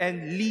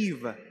and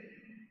leave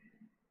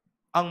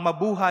ang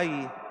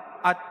mabuhay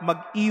at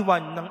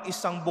mag-iwan ng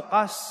isang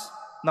bukas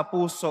na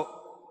puso,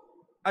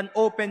 an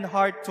open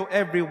heart to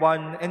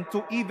everyone and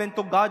to even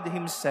to God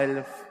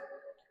Himself,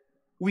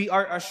 we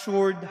are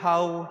assured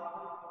how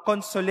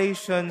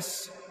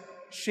consolations,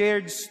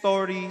 shared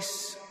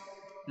stories,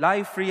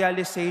 life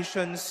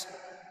realizations,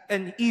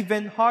 and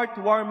even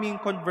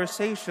heartwarming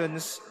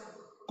conversations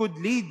could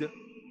lead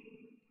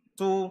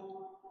to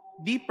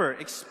deeper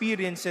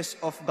experiences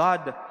of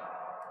God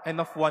and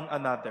of one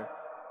another.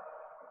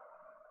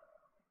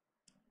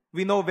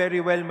 We know very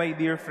well, my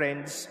dear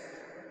friends,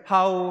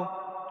 how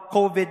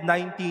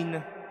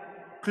COVID-19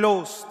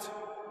 closed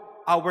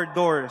our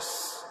doors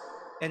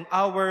and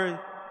our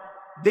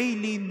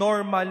daily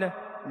normal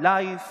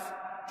life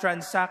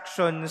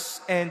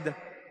transactions and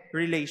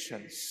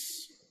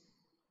relations.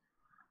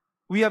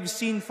 We have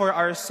seen for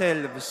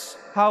ourselves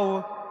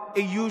how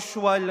a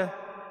usual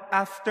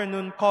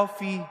afternoon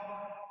coffee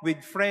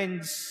with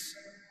friends,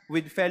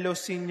 with fellow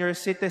senior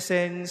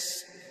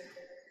citizens,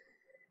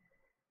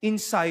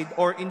 inside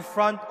or in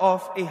front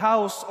of a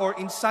house or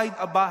inside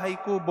a bahay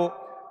kubo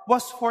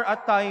was for a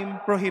time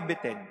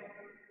prohibited.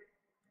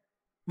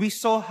 We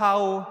saw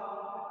how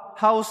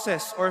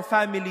houses or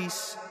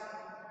families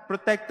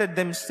protected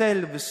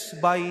themselves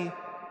by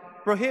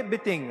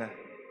prohibiting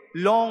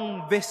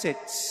long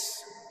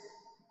visits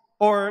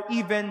or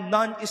even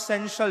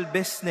non-essential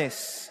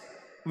business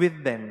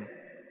with them.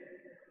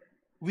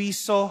 We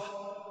saw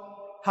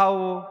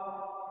how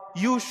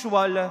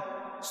usual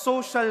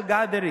social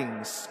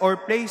gatherings or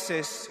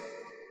places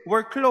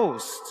were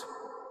closed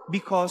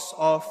because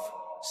of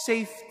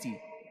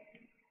safety.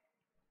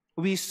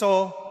 We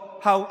saw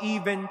how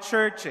even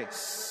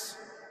churches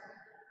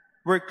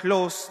were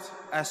closed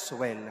as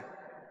well.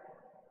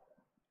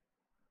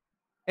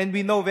 And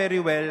we know very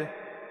well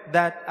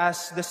that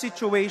as the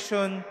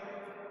situation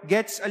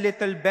gets a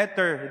little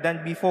better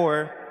than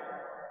before,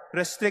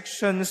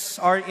 restrictions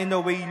are in a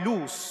way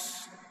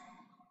loose.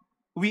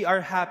 We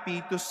are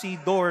happy to see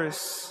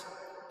doors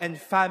and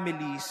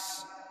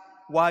families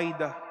wide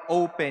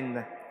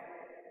open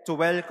to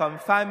welcome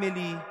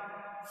family,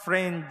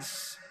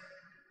 friends,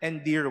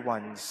 and dear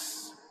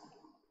ones.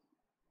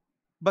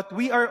 But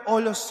we are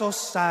also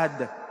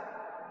sad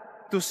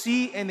to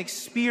see and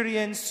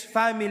experience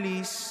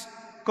families,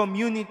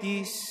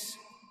 communities,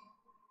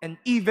 and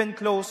even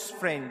close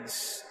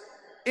friends,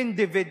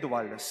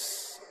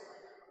 individuals,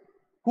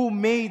 who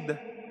made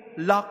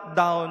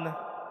lockdown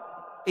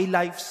a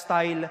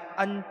lifestyle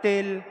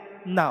until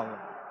now.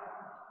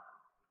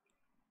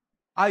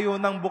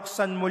 Ayaw nang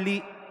buksan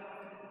muli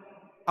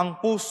ang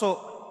puso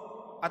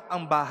at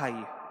ang bahay.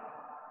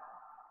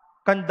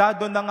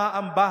 Kandado na nga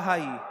ang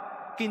bahay,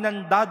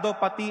 kinandado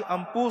pati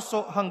ang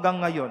puso hanggang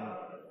ngayon.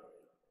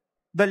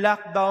 The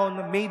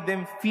lockdown made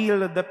them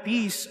feel the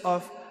peace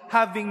of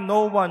having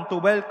no one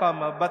to welcome,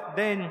 but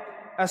then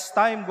as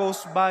time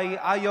goes by,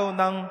 ayaw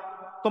nang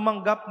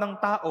tumanggap ng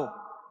tao.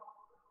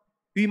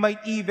 We might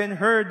even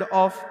heard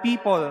of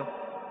people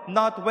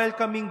not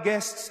welcoming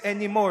guests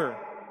anymore.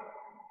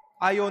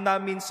 Ayaw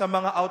namin sa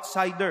mga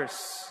outsiders.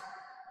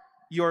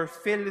 You're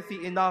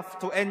filthy enough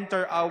to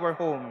enter our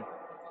home.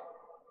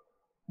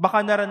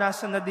 Baka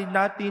naranasan na din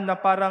natin na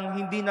parang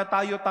hindi na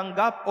tayo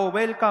tanggap o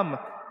welcome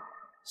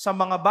sa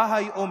mga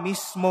bahay o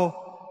mismo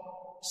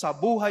sa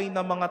buhay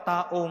ng mga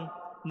taong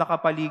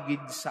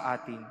nakapaligid sa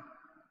atin.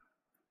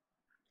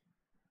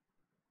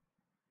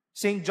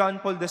 St. John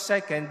Paul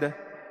II,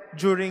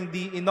 during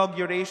the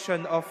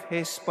inauguration of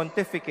his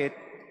pontificate,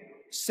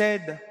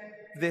 said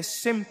these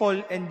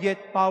simple and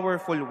yet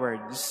powerful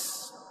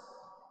words: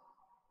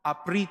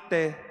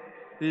 Aprite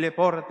le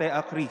porte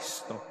a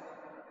Cristo.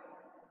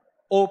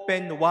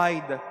 Open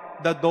wide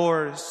the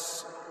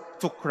doors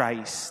to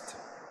Christ.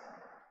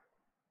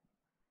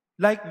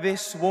 Like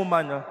this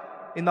woman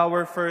in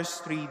our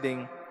first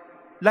reading,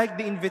 like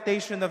the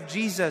invitation of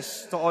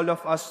Jesus to all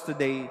of us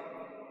today,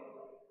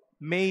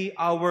 may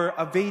our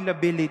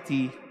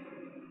availability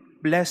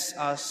bless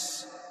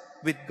us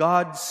with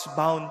God's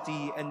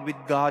bounty and with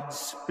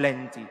God's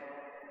plenty.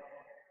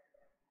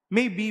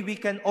 maybe we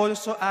can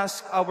also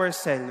ask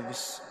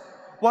ourselves,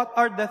 what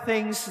are the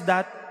things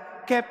that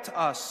kept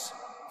us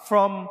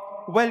from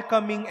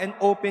welcoming and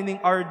opening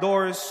our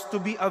doors to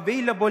be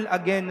available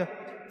again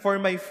for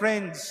my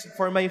friends,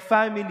 for my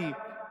family,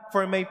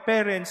 for my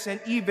parents,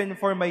 and even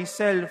for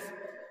myself,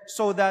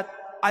 so that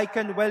I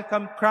can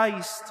welcome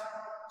Christ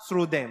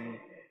through them?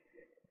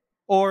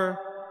 Or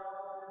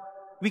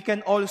we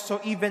can also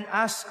even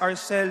ask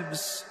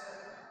ourselves,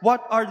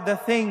 what are the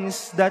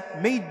things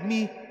that made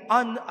me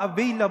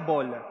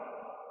unavailable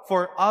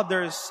for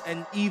others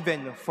and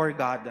even for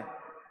God?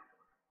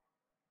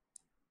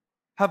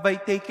 Have I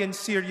taken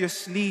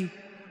seriously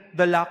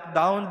the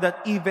lockdown that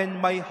even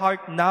my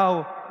heart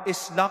now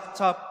is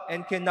locked up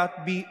and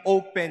cannot be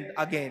opened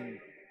again?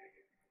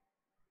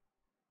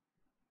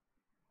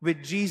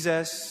 With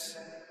Jesus,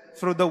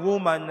 through the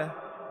woman,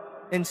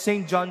 and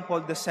St. John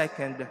Paul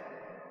II,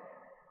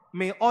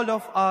 may all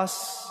of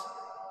us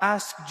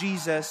ask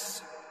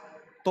Jesus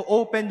to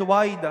open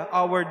wide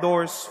our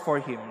doors for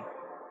Him.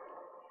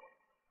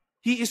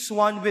 He is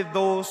one with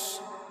those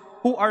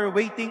who are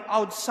waiting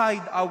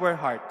outside our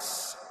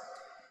hearts.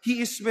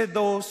 He is with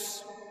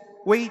those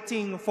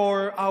waiting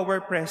for our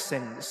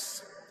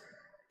presence.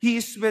 He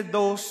is with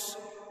those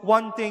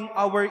wanting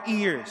our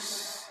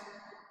ears.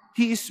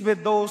 He is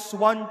with those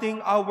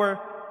wanting our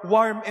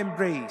warm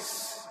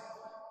embrace.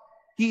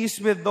 He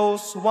is with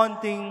those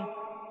wanting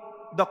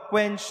the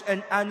quench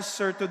and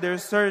answer to their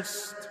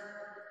thirst.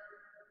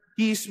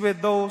 He is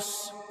with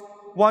those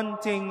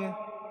wanting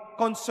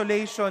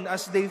consolation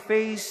as they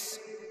face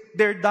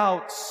their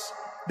doubts,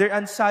 their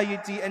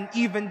anxiety, and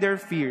even their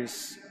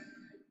fears.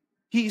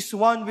 He is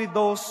one with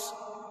those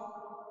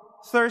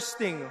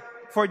thirsting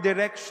for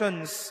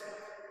directions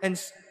and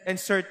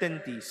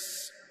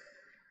certainties.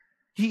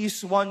 He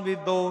is one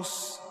with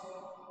those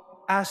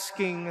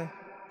asking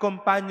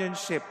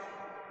companionship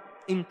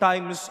in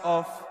times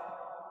of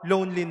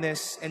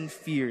loneliness and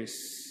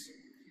fears.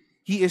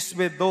 He is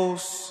with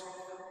those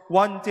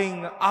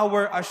wanting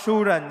our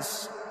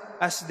assurance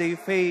as they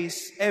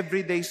face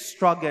everyday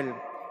struggle.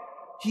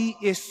 He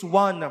is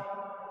one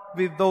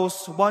with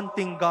those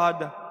wanting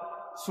God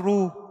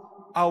through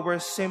our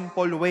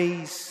simple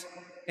ways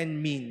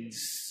and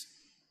means.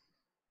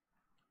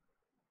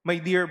 My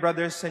dear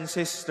brothers and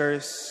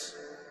sisters,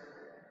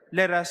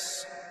 let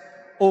us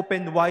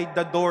open wide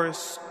the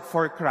doors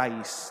for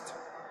Christ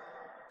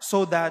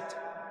so that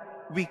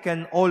we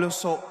can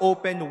also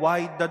open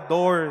wide the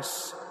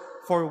doors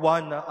for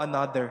one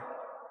another.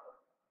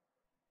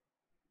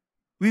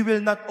 We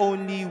will not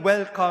only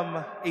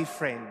welcome a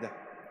friend,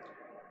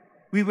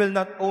 we will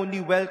not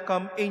only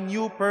welcome a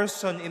new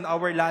person in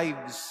our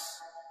lives,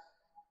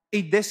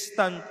 a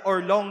distant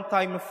or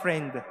long-time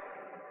friend,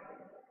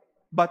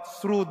 but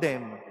through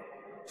them,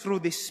 through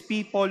these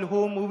people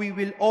whom we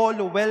will all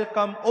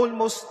welcome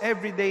almost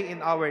every day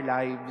in our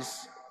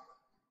lives,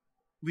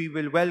 we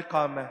will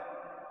welcome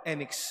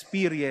and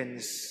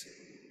experience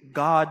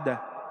God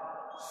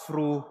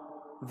through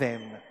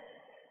them.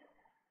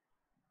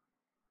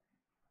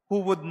 Who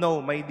would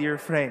know, my dear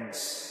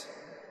friends,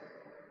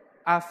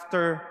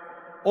 after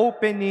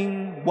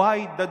opening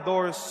wide the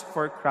doors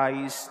for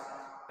Christ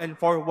and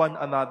for one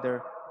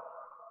another,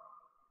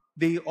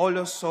 God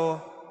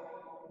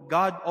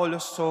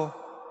also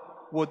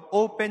would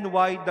open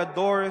wide the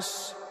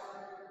doors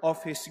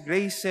of His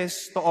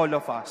graces to all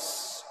of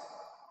us.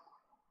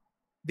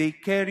 They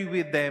carry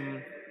with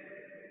them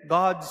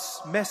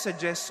God's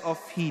messages of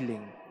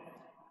healing,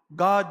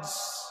 God's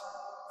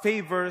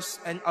favors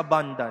and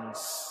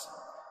abundance,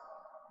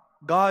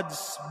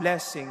 God's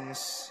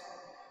blessings.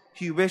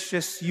 He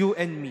wishes you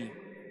and me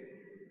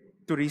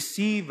to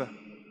receive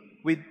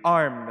with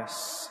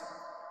arms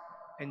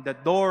and the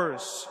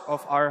doors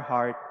of our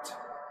heart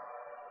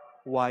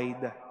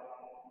wide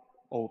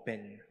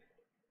open.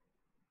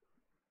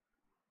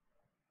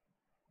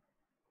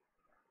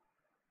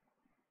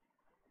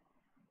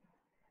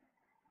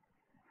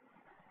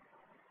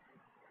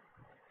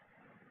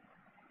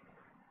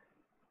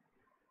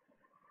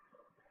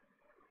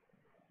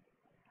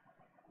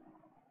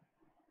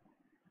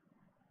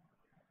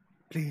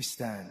 Please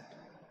stand.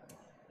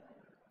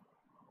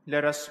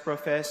 Let us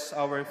profess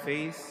our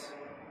faith.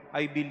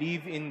 I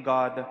believe in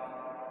God,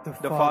 The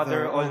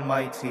Father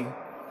Almighty,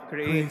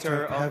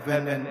 Creator of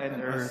heaven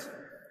and earth,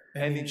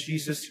 and in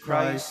Jesus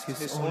Christ,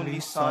 His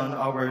only Son,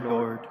 our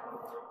Lord,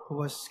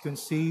 who was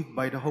conceived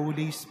by the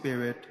Holy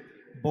Spirit,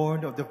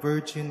 born of the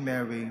Virgin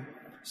Mary,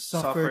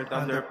 suffered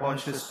under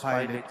Pontius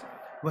Pilate,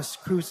 was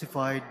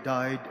crucified,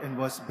 died, and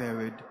was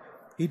buried.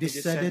 He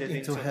descended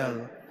into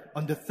hell.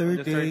 On the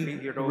third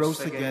day, He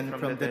rose again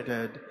from the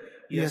dead.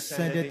 He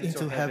ascended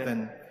into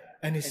heaven,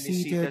 and is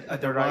seated at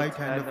the right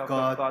hand of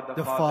God,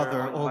 the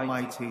Father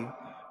Almighty.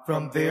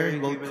 From there He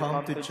will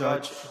come to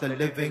judge the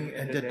living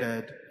and the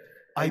dead.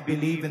 I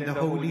believe in the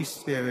Holy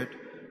Spirit,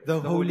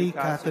 the Holy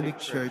Catholic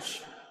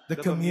Church, the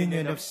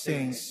communion of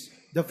saints,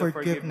 the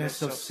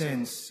forgiveness of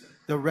sins,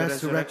 the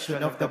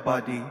resurrection of the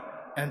body,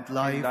 and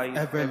life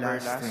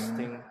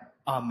everlasting.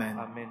 Amen.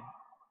 Amen.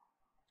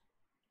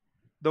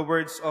 The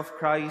words of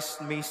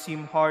Christ may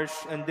seem harsh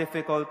and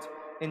difficult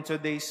in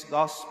today's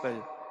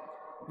gospel.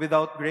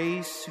 Without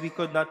grace, we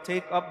could not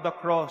take up the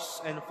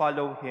cross and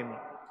follow him.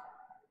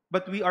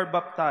 But we are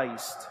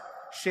baptized,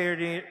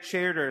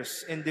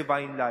 sharers in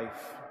divine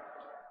life.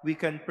 We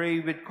can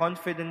pray with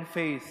confident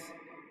faith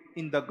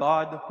in the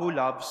God who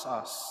loves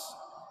us.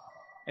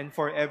 And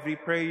for every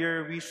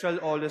prayer, we shall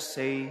always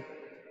say,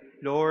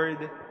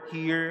 Lord,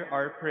 hear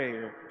our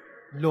prayer.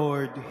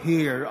 Lord,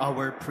 hear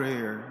our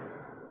prayer.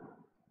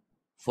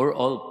 For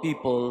all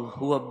people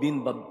who have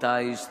been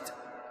baptized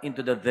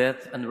into the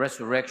death and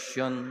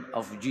resurrection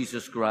of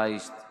Jesus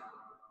Christ,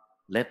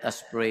 let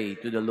us pray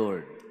to the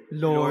Lord.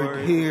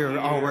 Lord, hear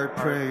our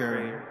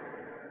prayer.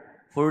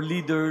 For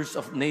leaders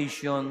of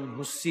nations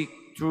who seek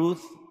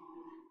truth,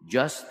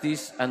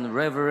 justice, and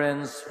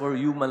reverence for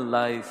human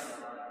life,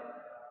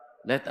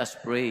 let us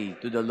pray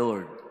to the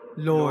Lord.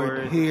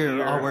 Lord,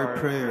 hear our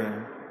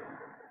prayer.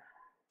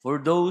 For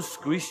those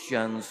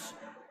Christians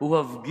who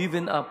have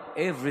given up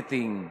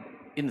everything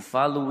in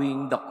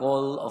following the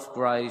call of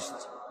Christ,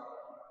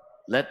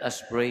 let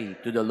us pray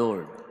to the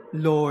Lord.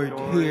 Lord,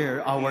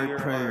 hear our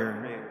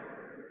prayer.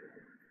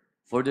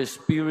 For the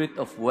spirit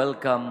of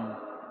welcome,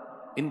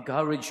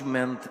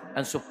 encouragement,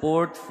 and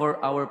support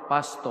for our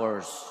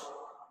pastors,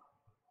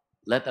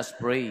 let us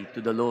pray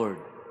to the Lord.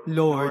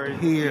 Lord,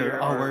 hear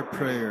our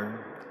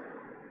prayer.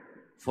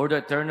 For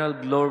the eternal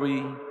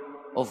glory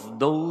of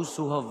those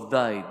who have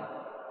died,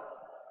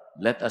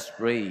 let us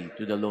pray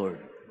to the Lord.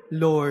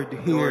 Lord,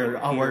 hear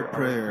our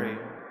prayer.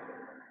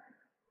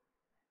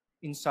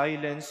 In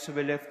silence,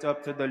 we lift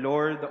up to the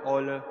Lord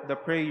all the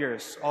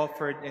prayers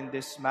offered in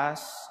this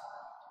Mass,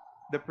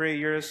 the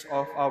prayers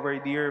of our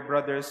dear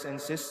brothers and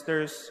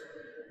sisters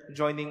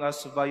joining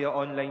us via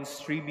online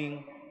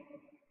streaming,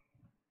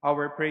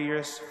 our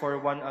prayers for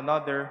one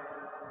another,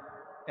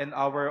 and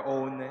our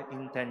own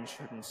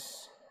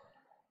intentions.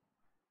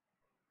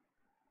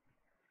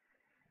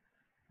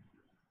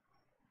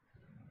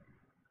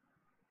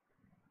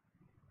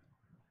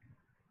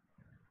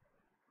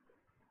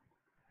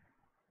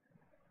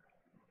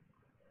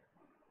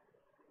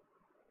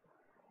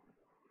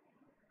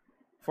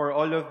 For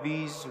all of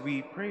these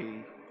we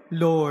pray.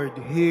 Lord,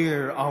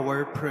 hear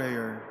our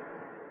prayer.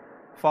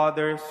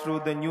 Father,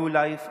 through the new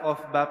life of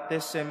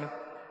baptism,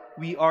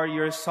 we are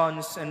your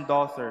sons and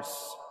daughters.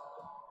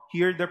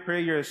 Hear the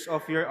prayers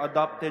of your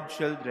adopted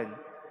children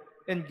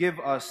and give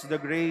us the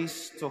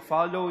grace to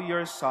follow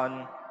your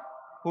Son,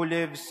 who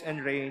lives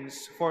and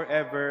reigns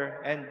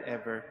forever and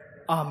ever.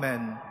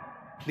 Amen.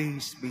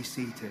 Please be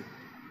seated.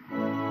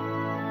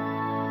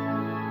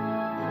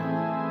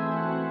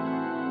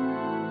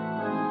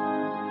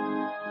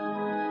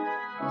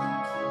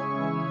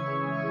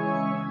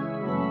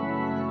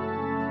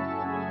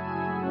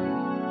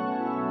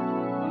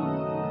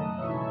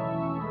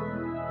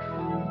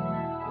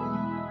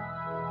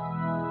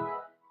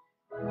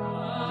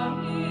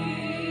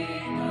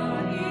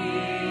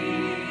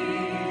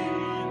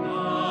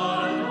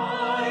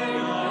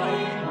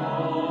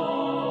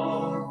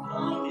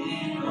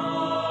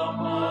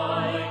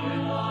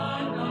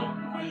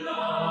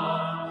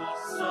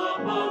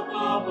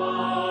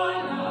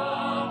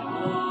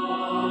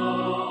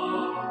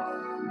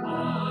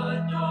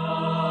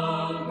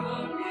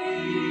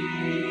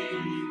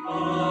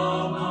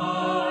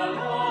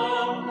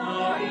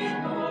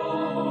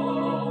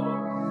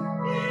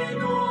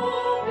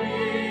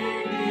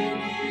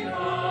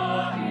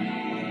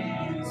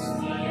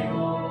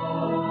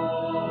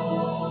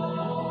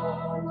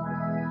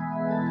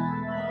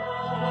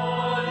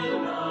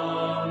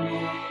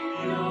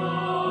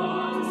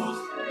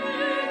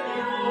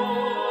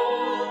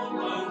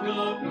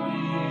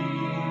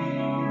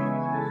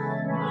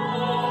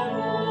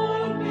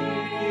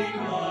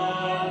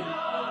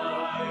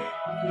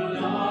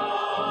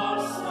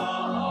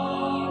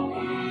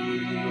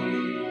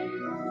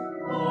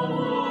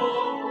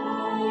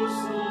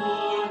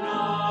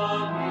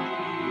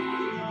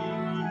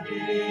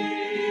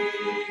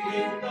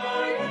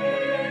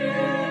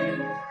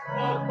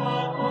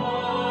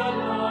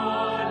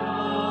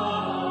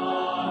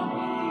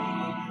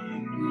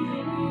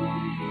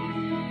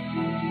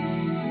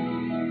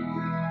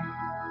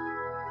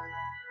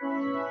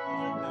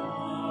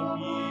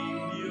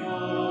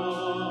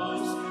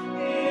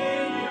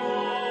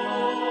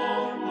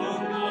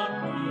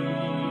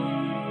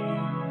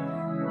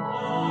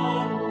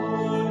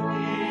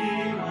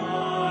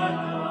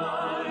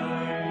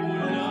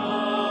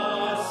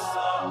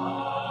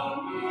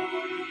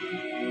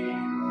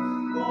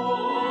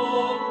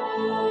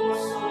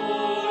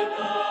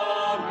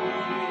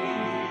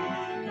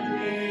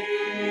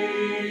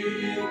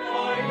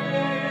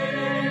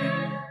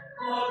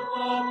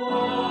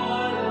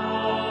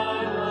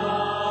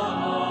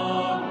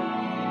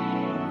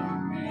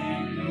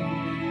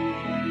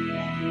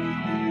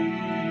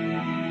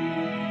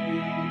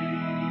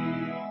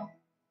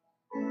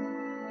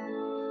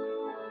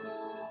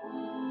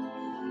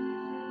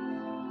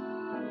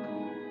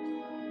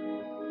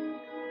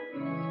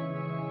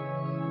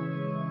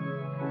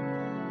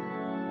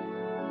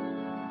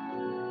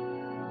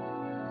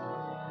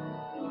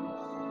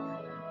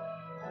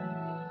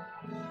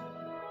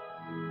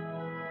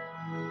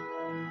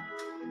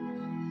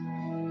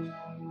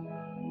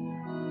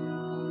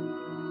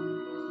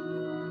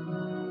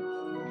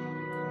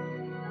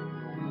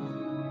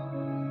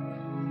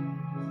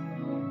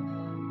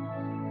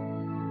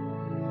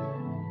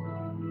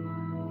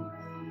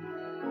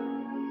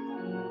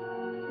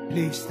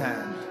 Please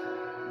stand.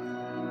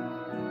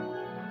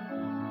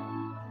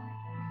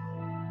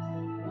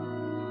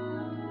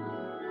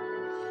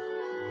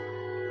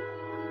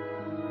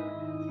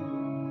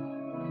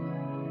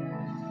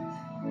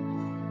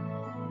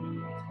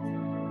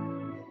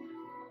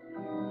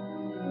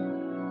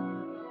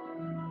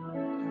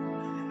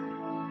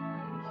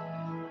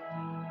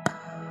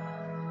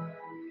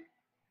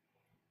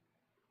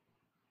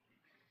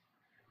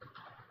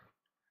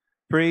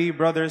 Pray,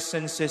 brothers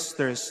and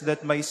sisters,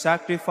 that my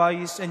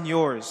sacrifice and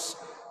yours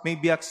may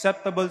be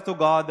acceptable to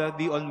God,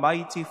 the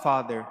Almighty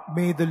Father.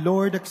 May the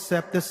Lord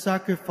accept the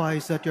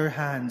sacrifice at your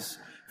hands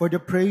for the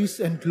praise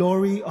and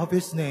glory of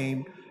his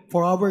name,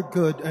 for our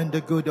good and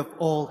the good of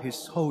all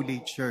his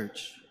holy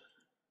church.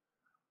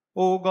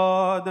 O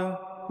God,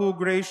 who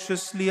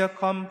graciously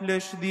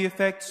accomplish the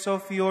effects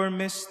of your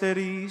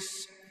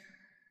mysteries,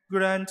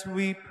 grant,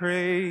 we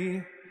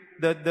pray,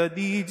 that the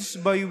deeds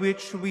by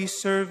which we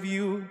serve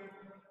you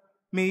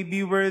may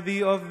be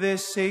worthy of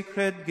this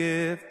sacred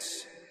gift,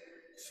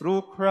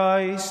 through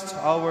Christ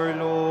our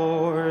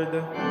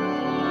Lord.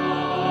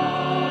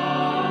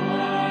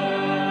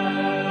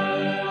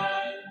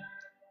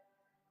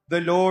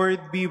 The Lord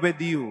be with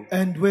you.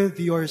 And with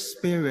your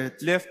spirit,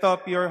 Lift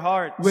up your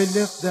hearts. we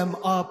lift them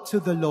up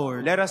to the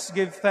Lord. Let us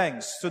give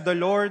thanks to the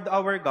Lord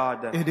our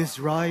God. It is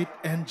right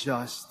and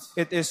just.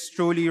 It is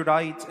truly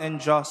right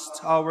and just,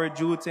 our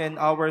duty and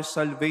our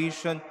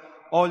salvation,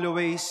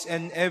 always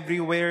and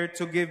everywhere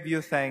to give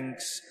you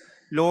thanks,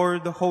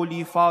 Lord,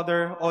 Holy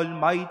Father,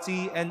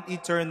 Almighty and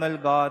eternal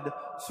God,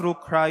 through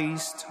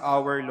Christ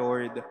our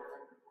Lord.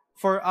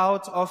 For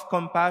out of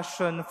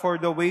compassion for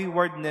the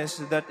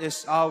waywardness that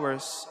is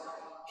ours,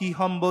 he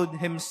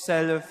humbled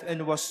himself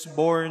and was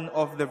born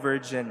of the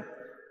Virgin.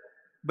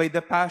 By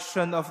the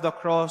passion of the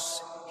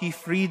cross, he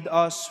freed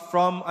us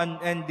from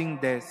unending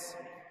death,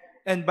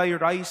 and by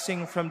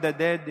rising from the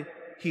dead,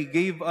 he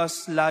gave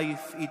us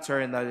life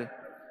eternal.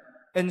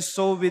 And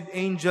so with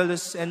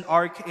angels and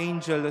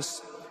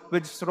archangels,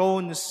 with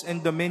thrones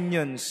and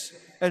dominions,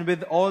 and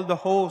with all the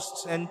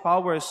hosts and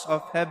powers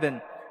of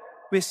heaven,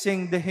 we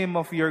sing the hymn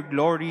of your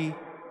glory,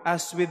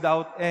 as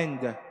without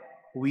end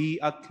we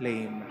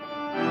acclaim.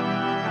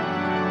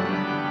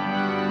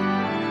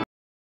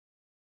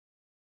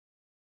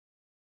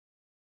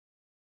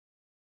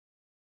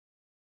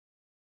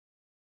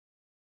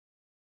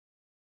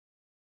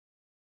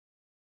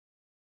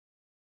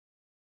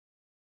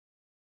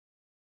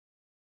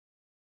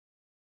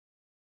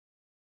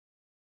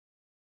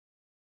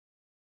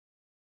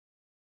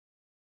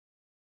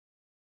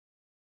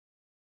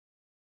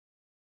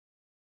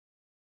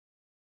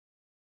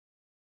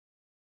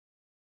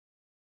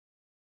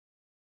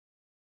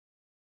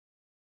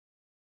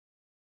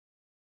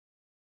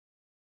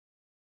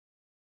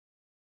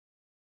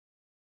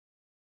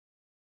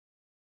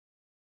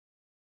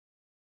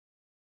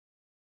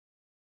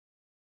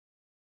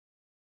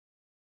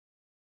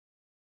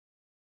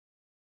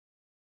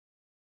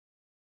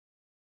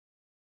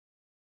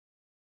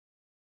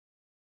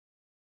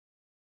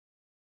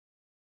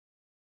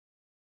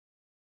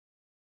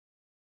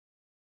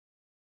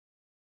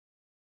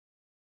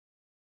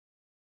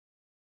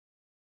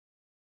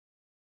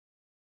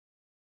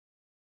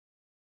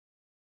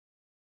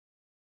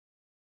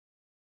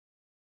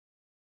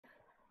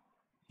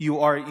 You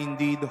are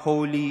indeed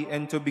holy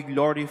and to be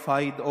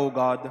glorified, O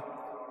God,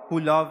 who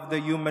love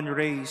the human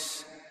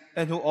race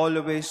and who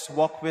always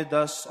walk with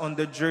us on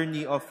the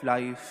journey of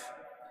life.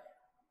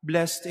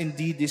 Blessed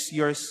indeed is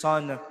your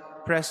Son,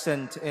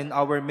 present in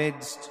our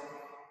midst,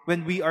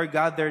 when we are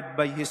gathered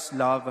by his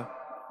love,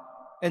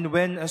 and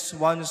when as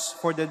once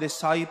for the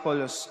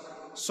disciples,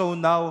 so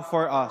now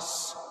for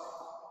us,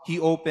 he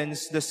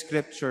opens the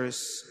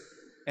scriptures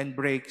and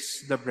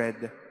breaks the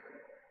bread.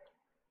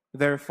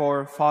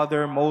 Therefore,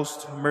 Father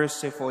most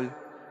merciful,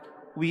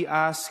 we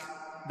ask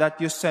that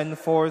you send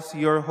forth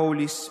your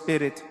Holy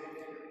Spirit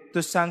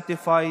to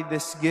sanctify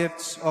these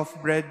gifts of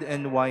bread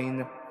and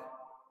wine,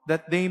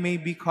 that they may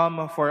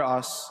become for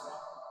us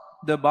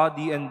the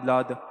body and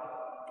blood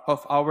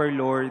of our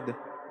Lord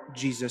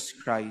Jesus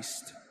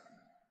Christ.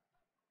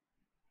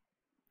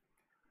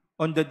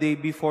 On the day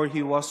before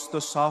he was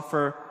to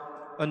suffer,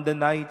 on the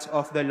night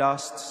of the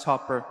Last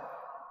Supper,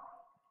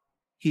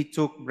 he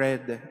took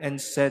bread and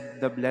said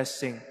the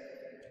blessing,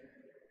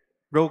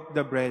 broke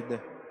the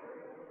bread,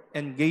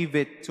 and gave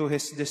it to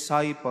his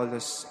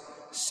disciples,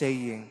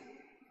 saying,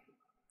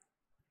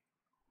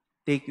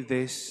 "Take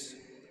this,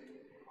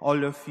 all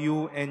of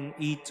you, and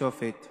eat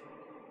of it,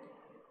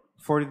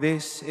 for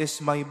this is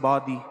my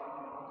body,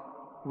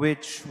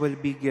 which will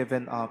be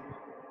given up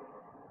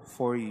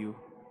for you."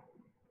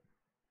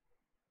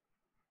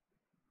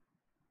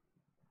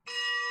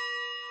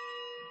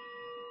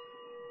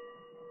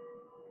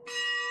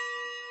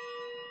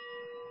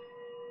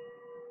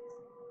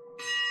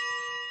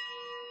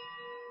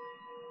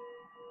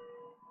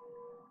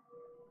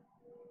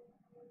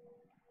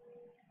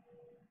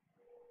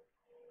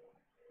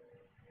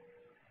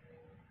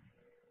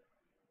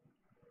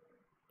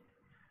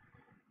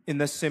 In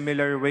a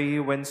similar way,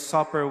 when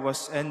supper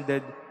was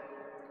ended,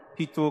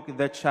 He took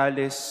the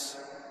chalice,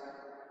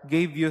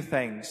 gave you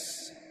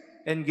thanks,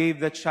 and gave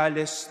the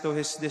chalice to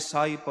his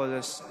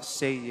disciples,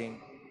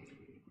 saying,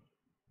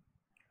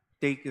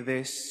 "Take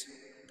this,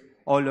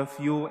 all of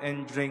you,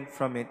 and drink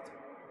from it.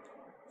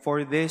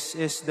 For this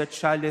is the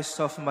chalice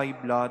of my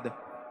blood,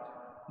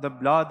 the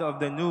blood of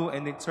the new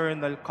and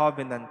eternal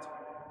covenant,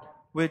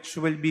 which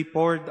will be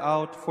poured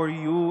out for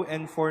you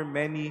and for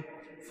many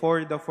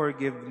for the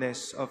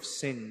forgiveness of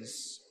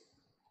sins.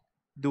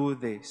 Do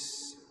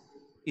this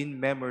in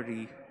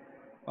memory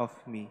of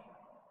me."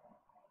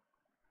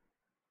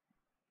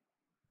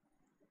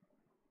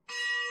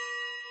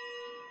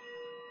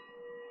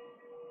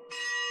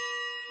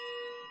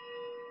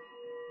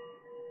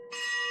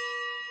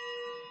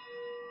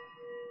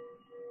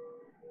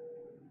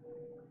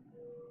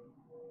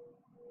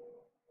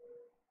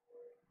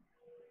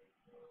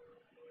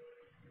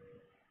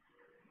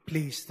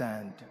 Please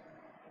stand.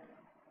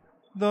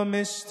 The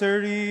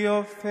mystery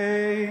of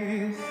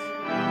faith.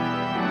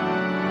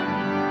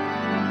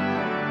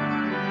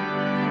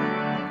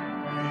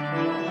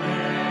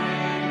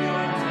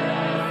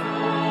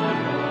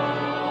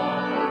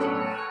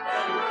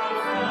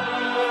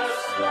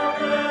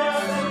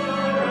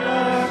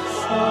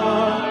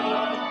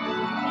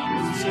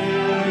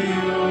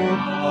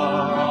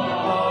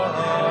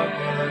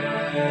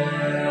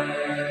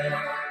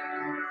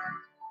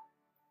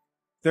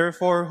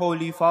 Therefore,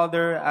 Holy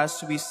Father,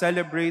 as we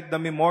celebrate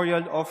the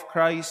memorial of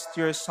Christ,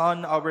 your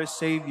Son, our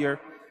Savior,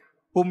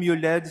 whom you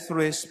led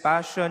through his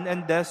passion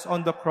and death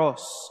on the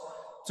cross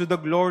to the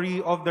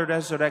glory of the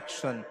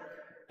resurrection,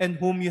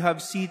 and whom you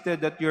have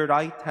seated at your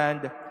right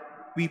hand,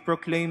 we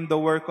proclaim the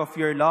work of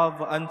your love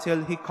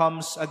until he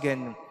comes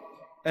again,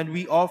 and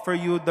we offer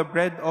you the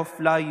bread of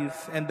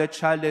life and the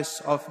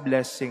chalice of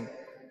blessing.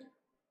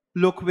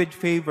 Look with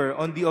favor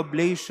on the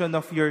oblation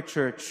of your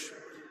church,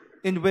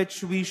 in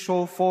which we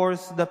show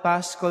forth the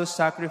paschal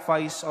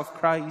sacrifice of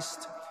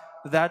Christ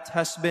that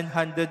has been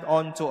handed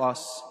on to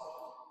us,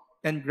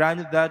 and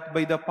grant that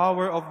by the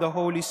power of the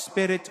Holy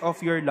Spirit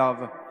of your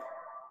love,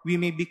 we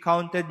may be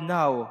counted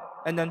now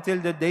and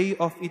until the day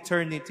of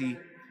eternity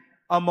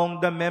among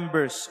the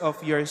members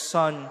of your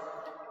Son,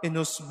 in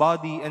whose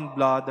body and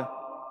blood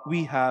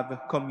we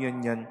have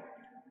communion.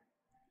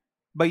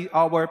 By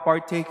our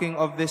partaking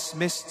of this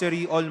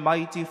mystery,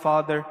 Almighty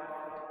Father,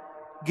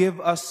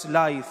 give us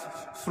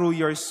life through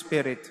your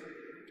Spirit.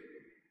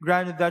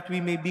 Grant that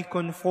we may be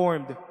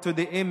conformed to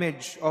the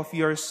image of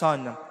your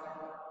Son,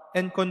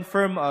 and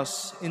confirm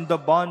us in the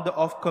bond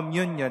of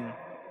communion,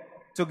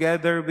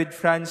 together with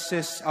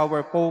Francis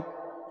our Pope,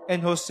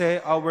 and Jose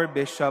our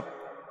Bishop,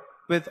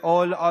 with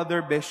all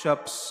other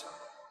bishops,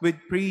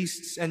 with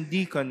priests and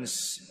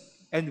deacons,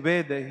 and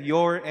with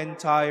your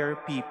entire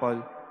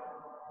people.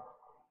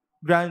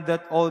 Grant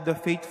that all the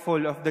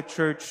faithful of the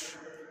Church,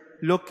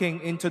 looking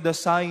into the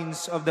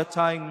signs of the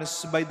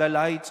times by the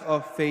light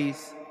of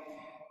faith,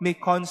 may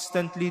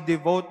constantly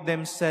devote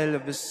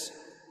themselves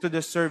to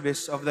the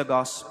service of the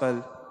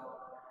gospel.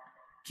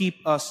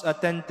 Keep us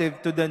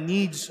attentive to the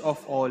needs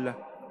of all,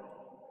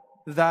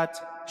 that,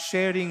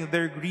 sharing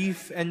their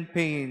grief and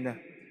pain,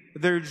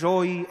 their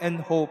joy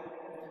and hope,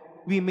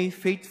 we may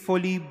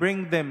faithfully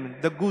bring them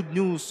the good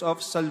news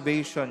of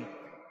salvation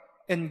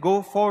and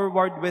go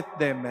forward with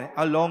them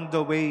along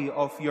the way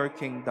of your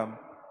kingdom.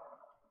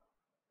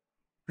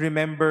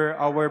 Remember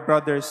our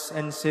brothers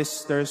and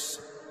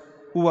sisters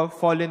who have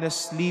fallen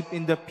asleep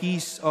in the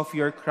peace of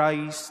your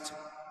Christ,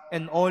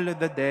 and all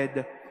the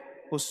dead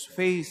whose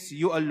faith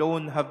you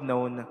alone have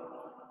known.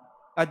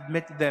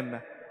 Admit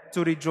them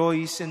to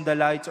rejoice in the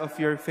light of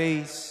your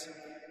face,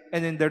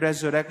 and in the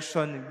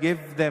resurrection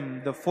give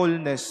them the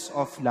fullness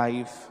of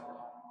life.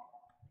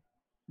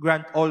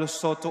 Grant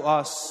also to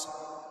us,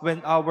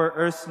 when our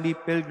earthly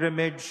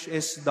pilgrimage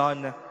is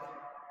done,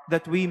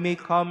 that we may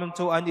come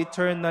to an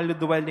eternal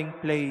dwelling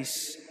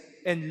place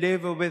and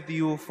live with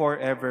you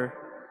forever.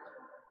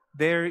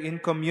 There, in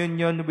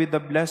communion with the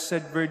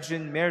Blessed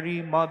Virgin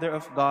Mary, Mother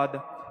of God,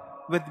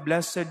 with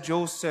Blessed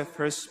Joseph,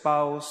 her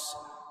spouse,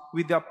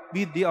 with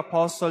the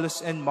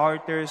apostles and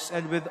martyrs,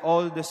 and with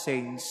all the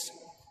saints,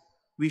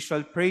 we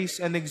shall praise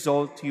and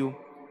exalt you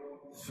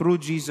through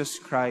Jesus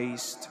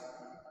Christ,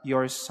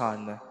 your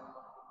Son.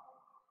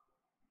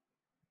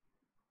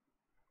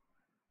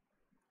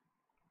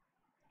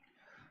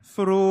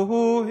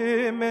 Through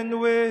him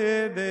and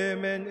with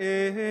him and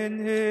in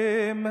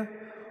him,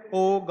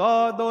 O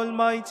God,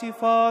 Almighty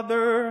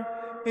Father,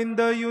 in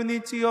the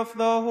unity of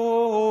the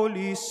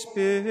Holy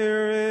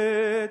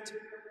Spirit,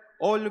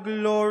 all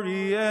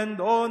glory and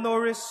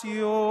honor is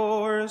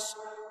yours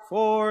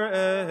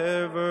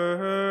forever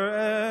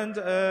and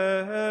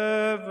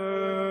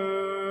ever.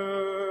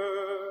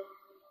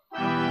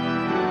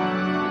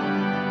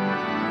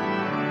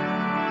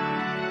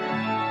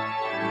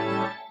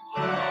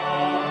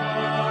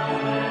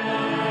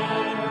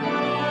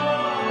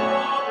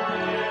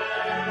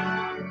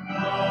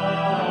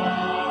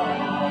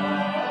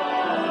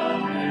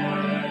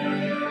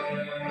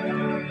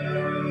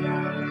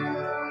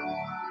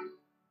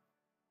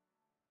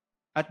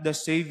 At the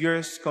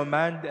Savior's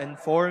command and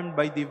formed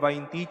by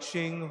divine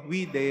teaching,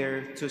 we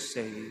dare to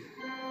say,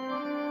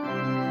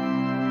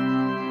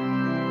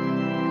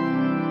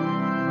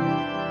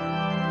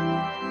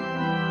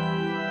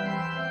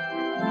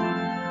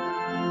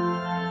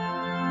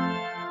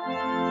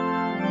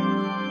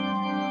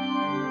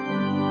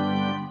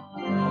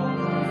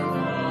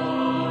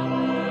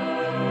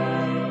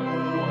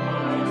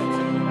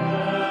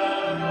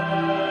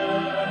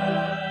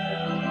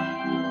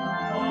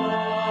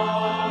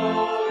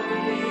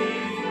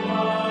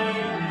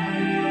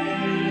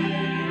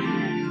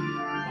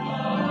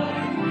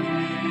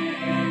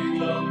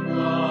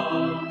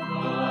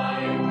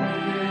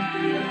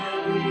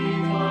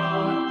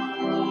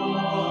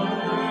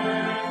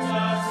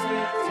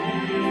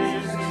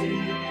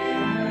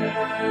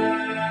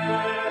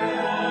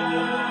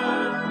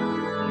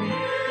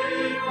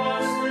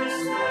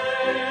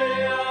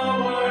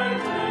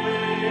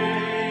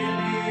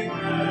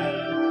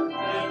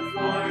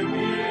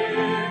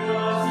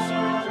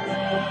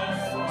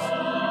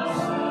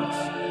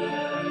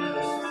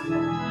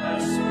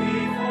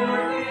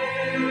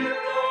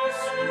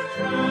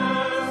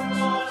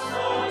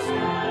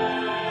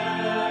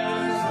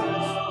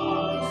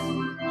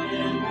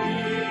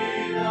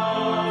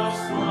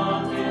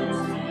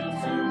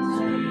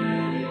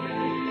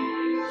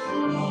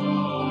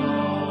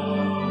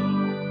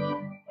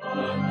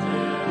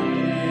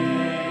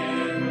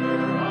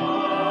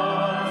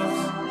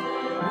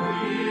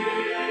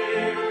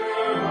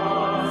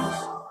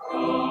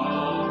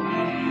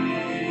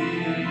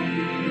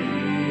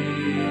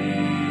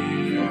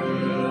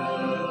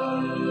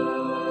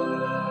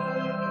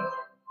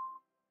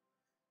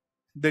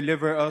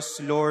 Deliver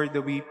us, Lord,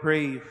 we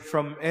pray,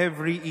 from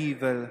every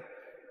evil.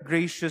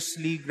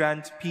 Graciously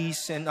grant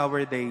peace in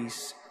our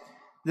days,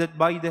 that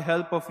by the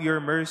help of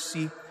your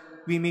mercy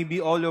we may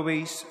be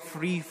always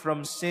free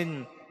from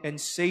sin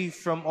and safe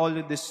from all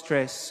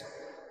distress,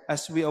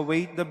 as we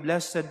await the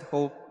blessed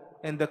hope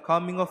and the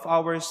coming of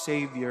our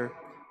Savior,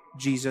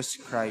 Jesus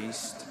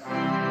Christ.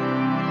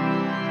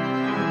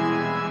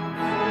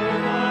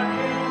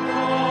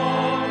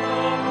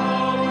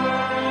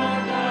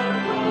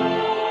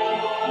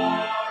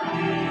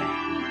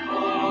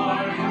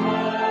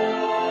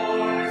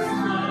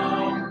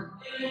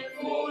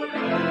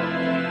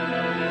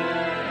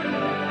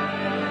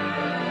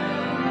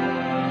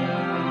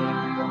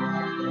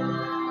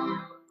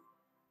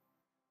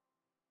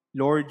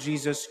 Lord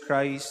Jesus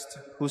Christ,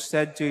 who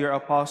said to your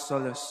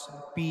apostles,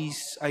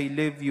 "Peace I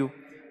leave you,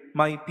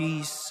 my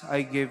peace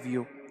I give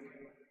you,"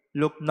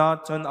 look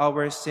not on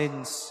our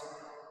sins,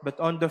 but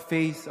on the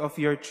faith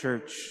of your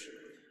church,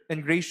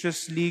 and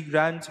graciously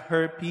grant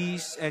her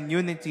peace and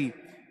unity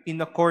in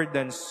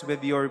accordance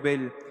with your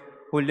will,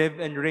 who live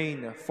and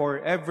reign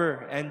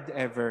forever and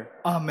ever.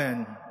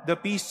 Amen. The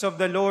peace of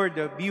the Lord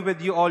be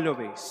with you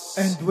always.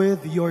 And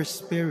with your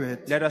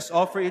spirit. Let us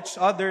offer each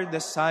other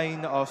the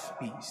sign of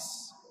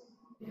peace.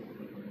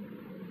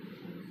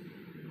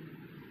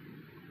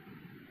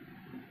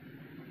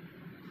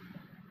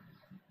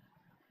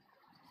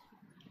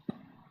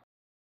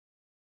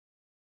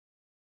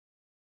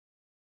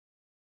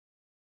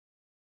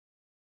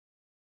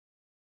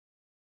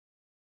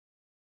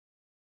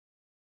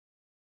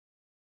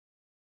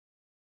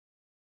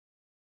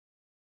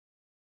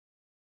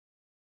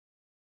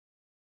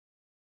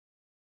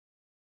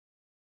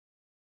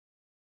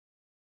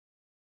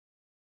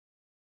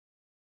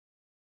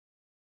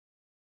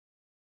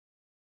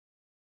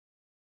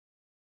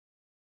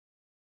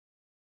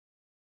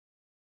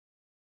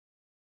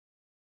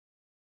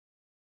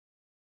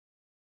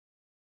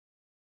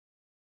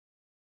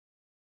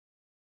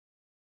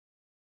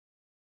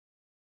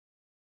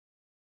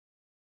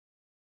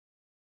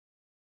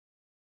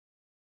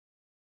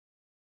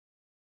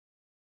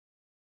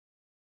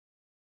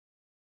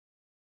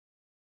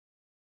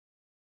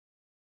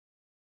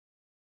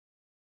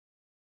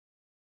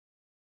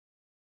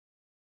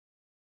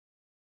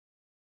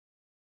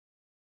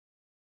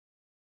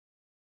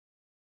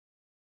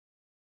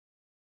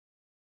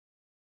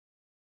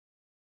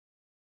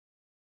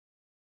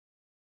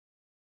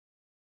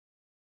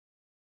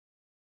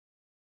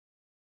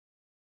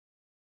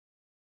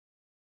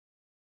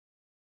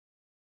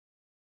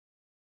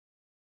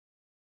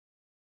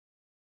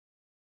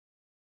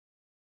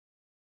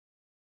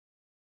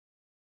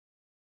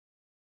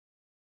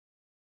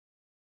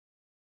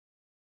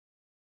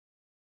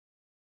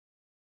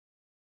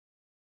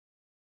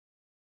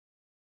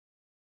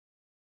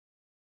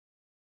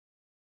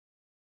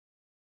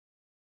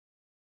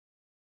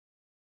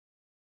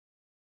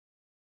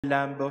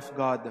 Lamb of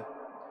God,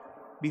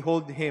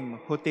 behold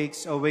him who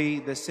takes away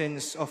the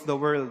sins of the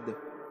world.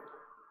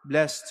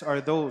 Blessed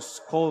are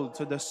those called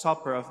to the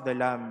supper of the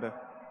Lamb.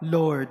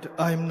 Lord,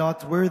 I am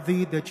not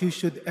worthy that you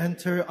should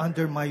enter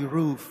under my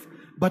roof,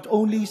 but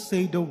only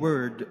say the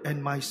word,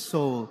 and my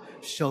soul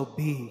shall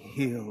be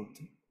healed.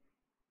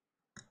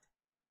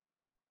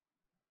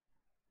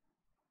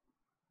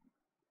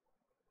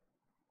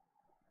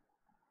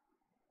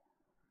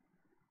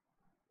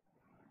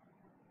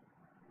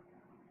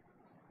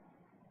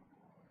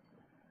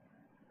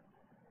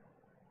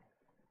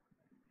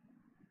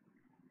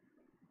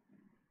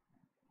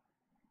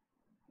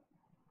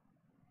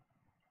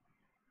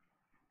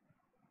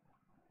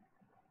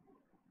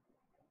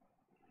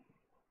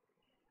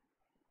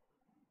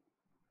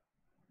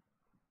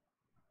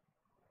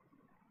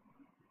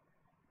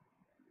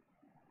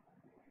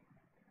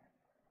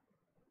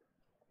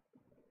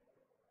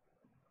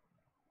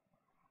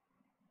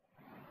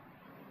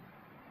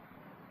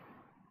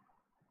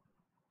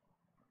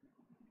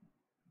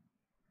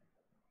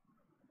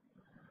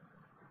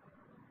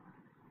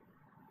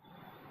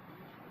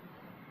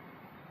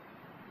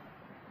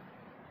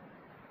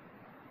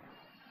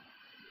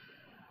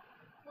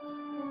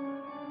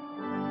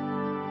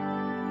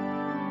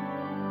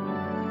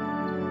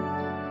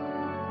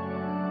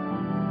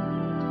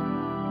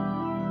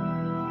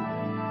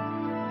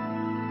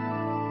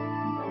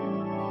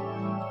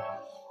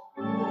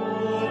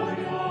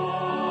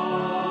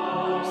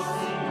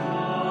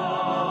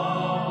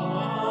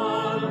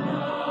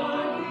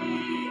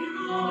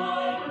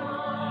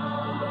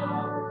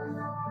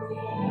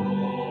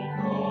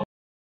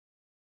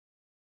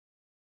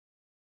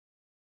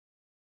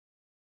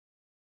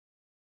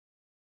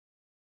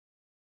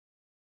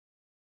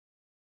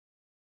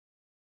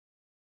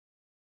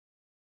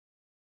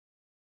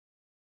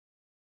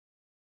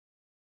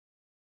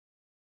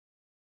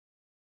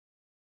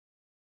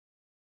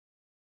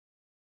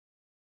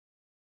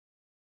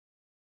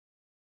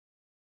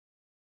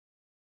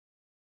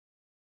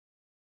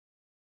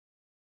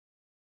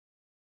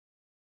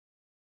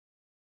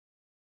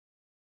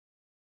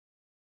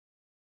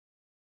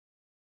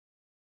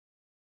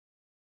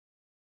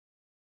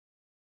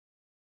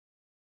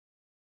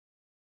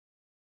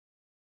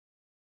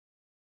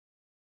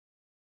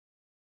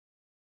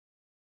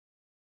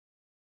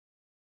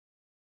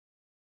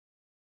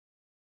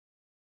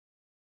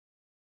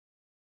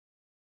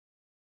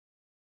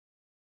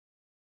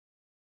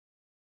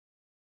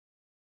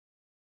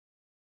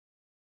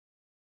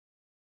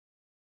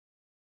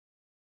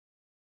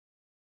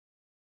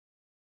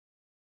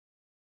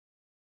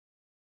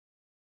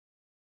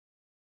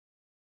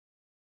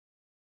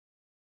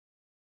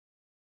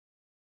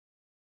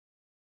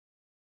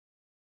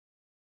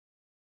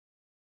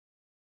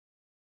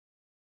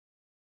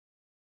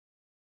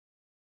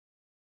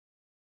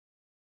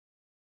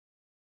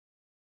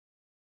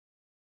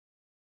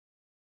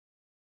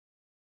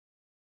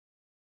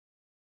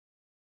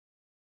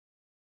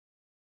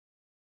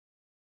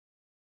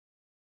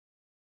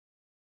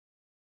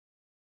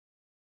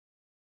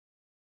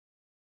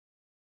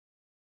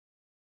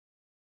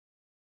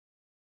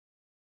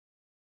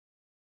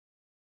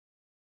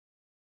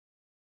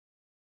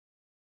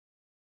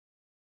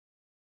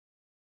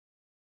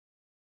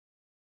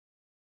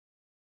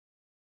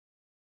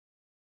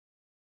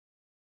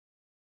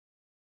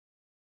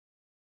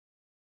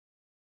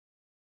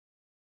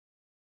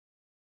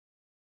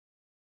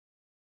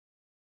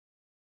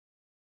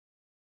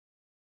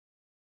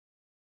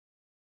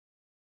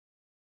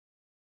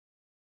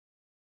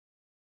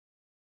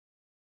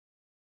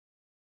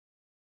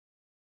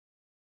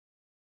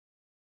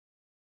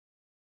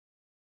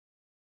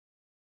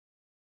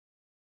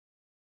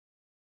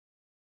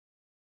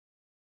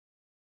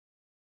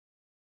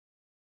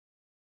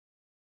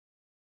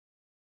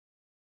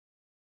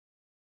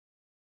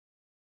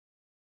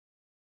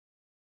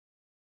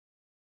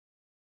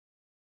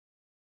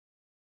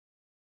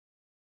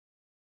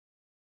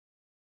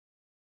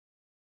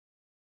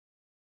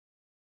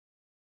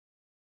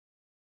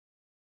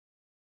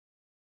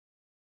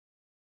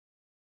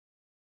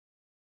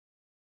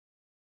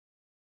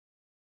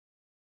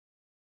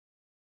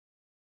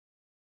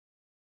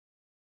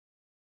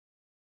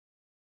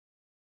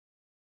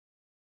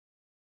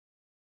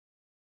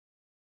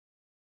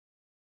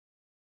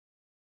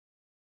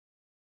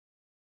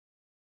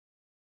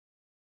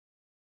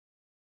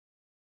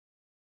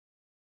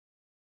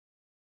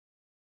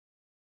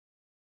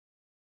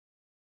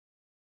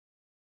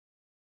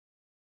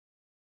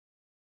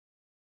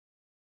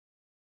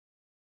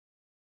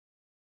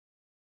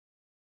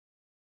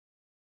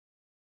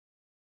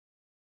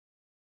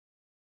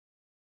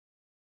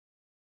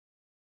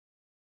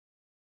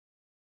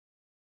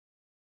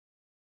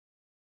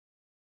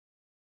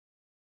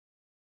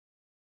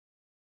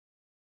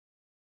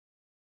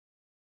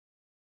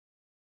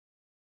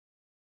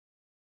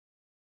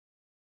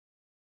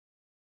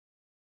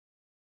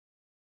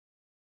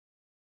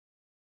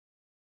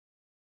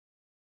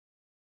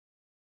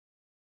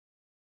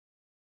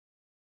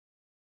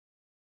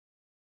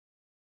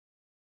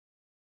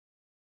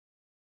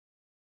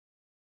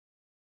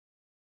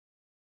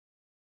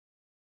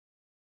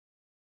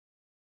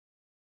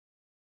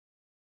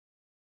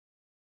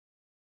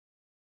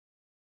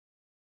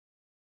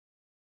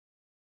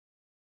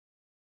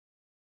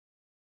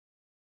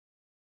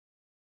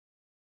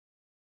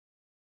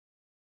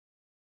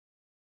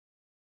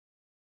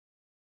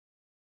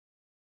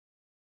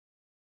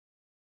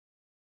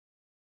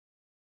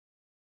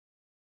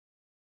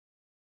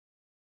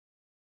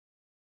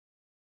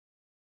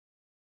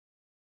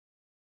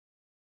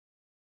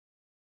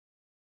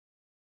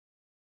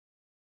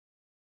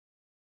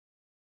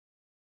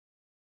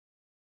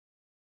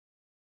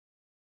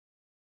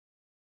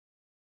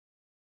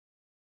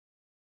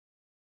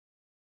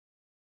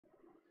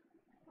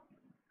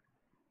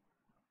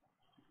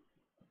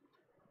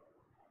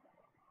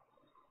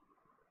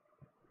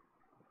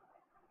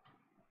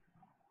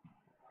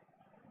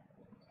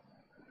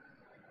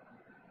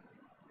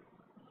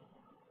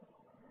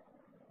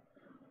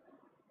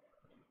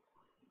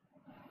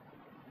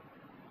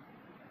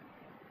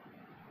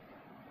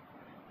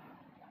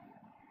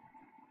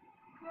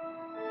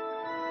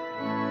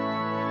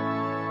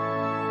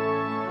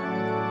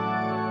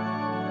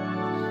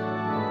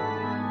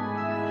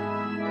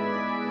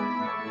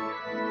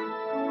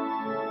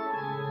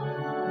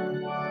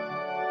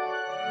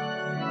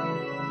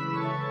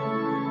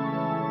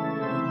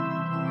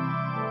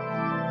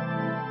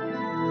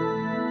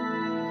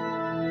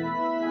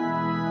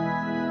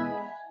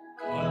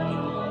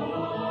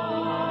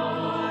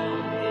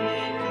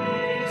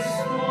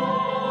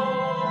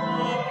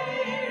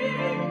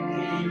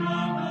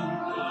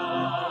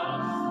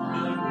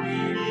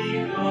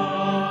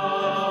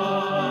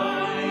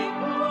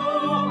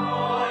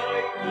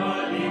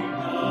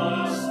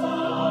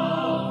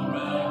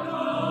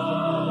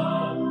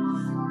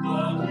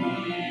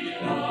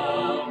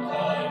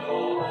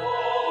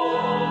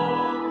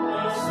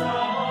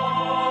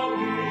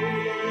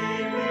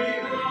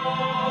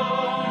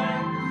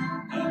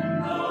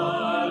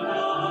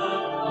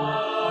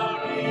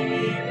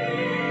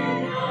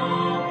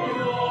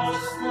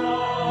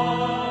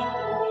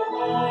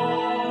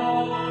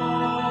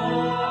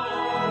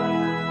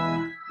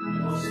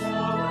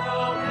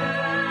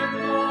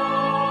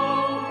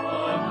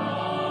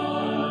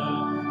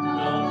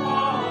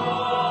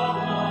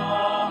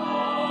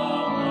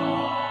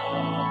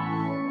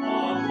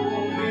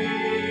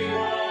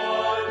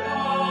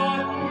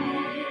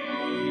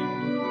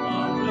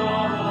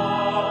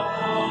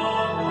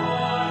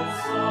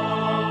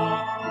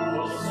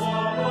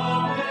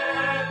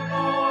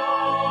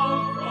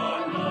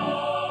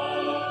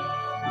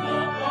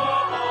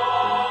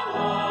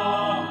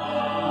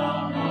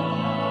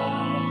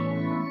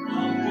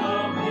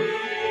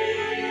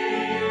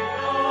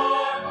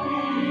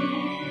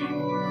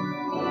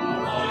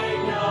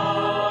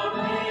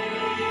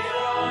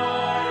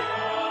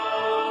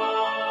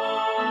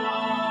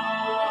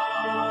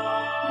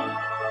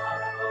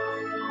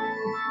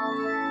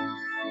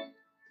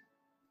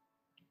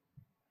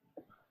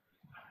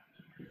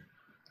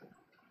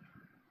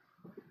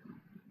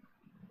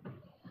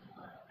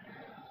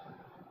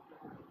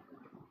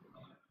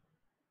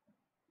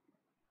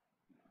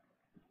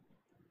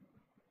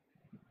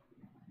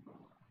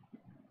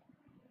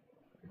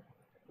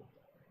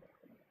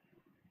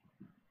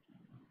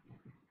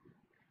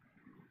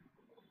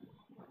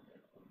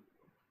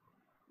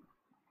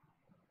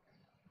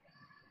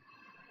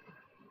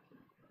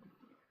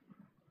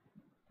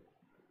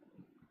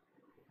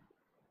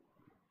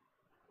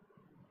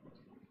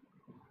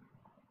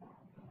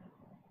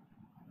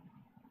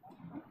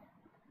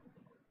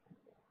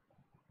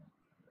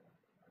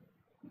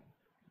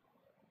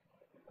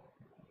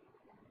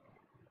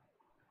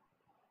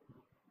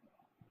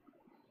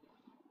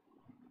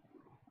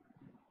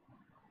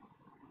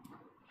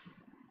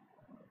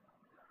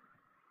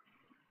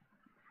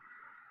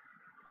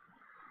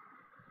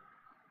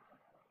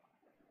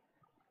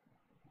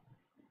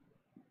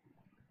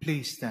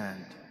 Please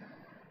stand.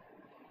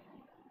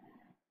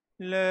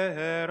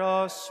 Let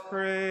us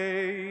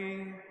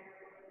pray.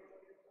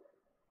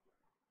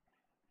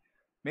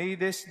 May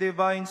this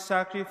divine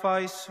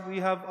sacrifice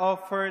we have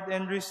offered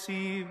and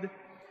received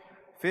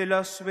fill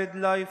us with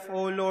life,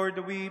 O Lord,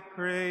 we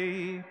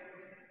pray,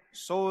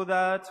 so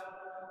that,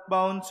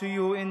 bound to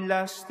you in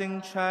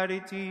lasting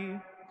charity,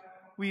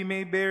 we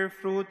may bear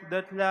fruit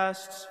that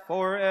lasts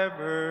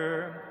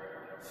forever.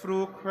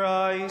 Through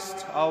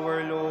Christ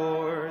our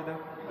Lord.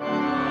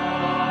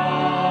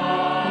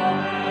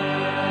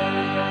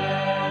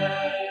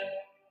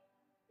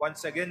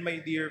 Once again, my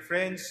dear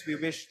friends, we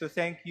wish to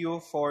thank you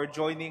for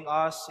joining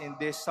us in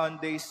this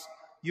Sunday's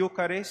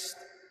Eucharist.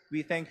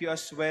 We thank you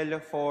as well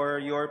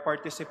for your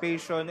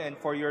participation and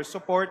for your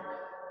support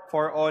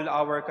for all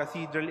our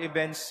cathedral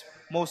events,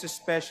 most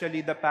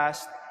especially the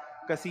past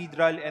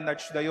cathedral and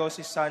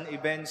archdiocesan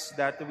events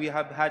that we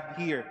have had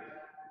here.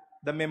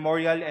 The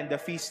memorial and the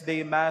feast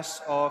day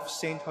mass of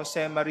Saint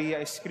Jose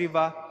Maria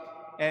Escriva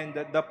and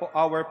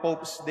our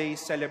Pope's Day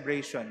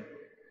celebration.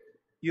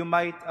 You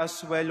might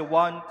as well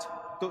want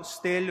to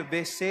still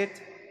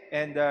visit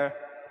and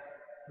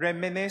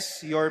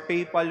reminisce your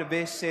papal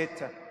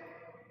visit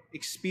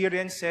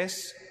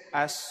experiences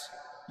as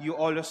you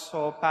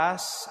also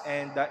pass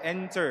and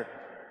enter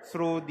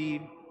through the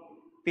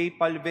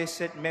papal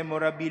visit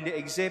memorabilia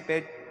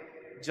exhibit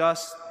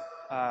just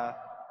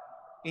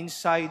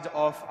inside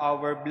of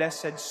our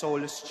Blessed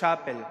Souls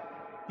Chapel.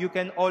 You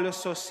can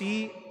also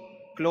see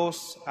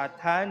close at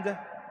hand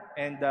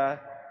and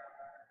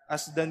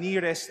as the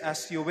nearest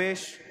as you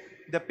wish,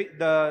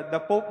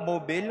 the Pope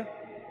Mobile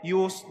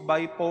used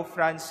by Pope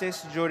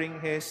Francis during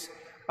his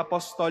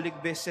apostolic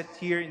visit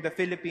here in the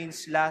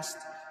Philippines last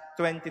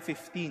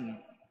 2015.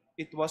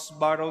 It was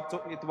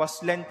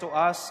lent to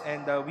us,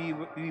 and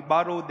we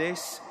borrowed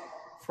this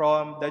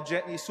from the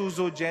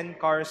Isuzu Gen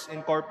Cars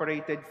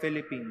Incorporated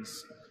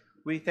Philippines.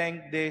 We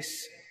thank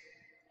this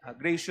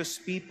gracious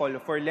people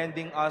for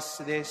lending us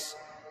this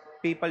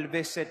papal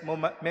visit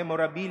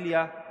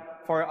memorabilia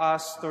for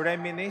us to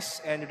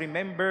reminisce and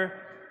remember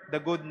the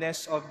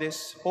goodness of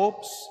these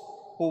popes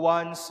who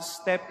once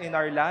stepped in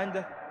our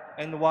land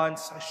and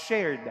once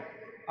shared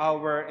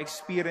our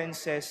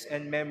experiences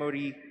and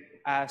memory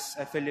as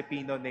a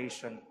Filipino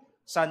nation.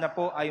 Sana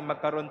po ay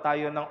magkaroon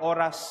tayo ng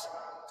oras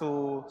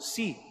to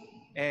see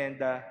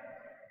and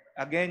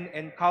again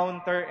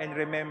encounter and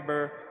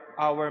remember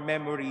our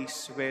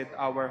memories with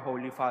our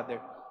Holy Father.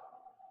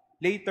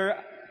 Later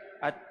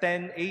at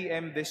 10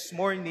 a.m. this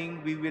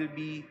morning, we will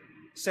be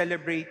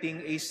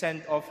celebrating a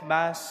send-off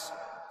Mass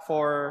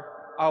for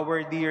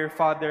our dear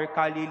Father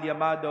Cali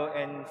Liamado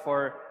and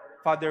for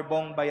Father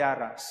Bong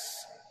Bayaras.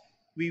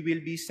 We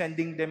will be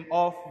sending them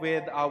off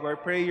with our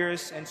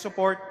prayers and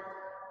support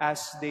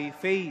as they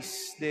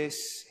face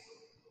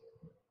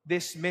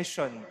this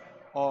mission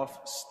of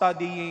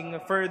studying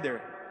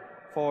further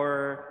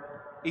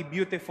for a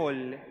beautiful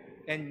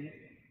and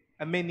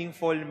a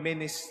meaningful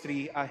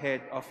ministry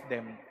ahead of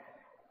them.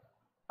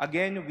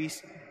 Again,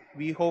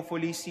 we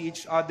hopefully see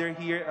each other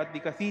here at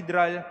the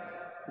Cathedral.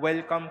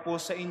 Welcome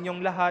po sa inyong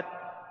lahat,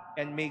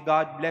 and may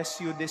God bless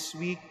you this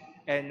week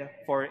and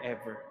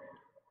forever.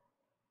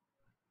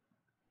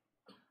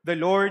 The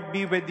Lord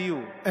be with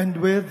you. And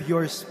with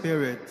your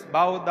spirit.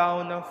 Bow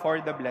down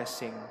for the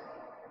blessing.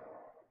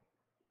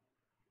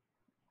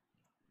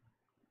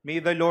 May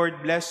the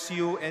Lord bless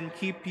you and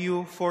keep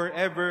you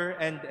forever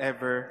and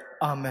ever.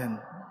 Amen.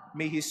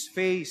 May His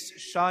face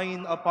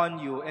shine upon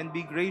you and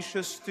be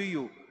gracious to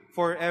you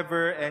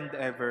forever and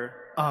ever.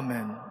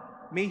 Amen.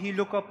 May He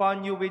look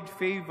upon you with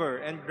favor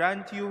and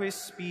grant you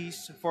His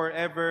peace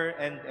forever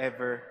and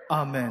ever.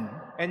 Amen.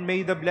 And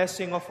may the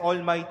blessing of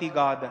Almighty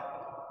God,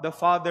 the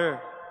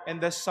Father, and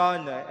the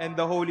Son, and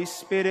the Holy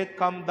Spirit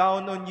come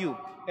down on you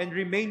and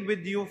remain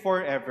with you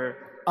forever.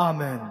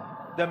 Amen.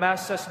 The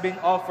Mass has been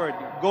offered.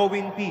 Go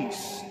in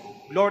peace,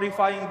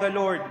 glorifying the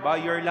Lord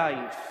by your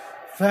life.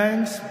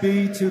 Thanks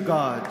be to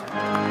God.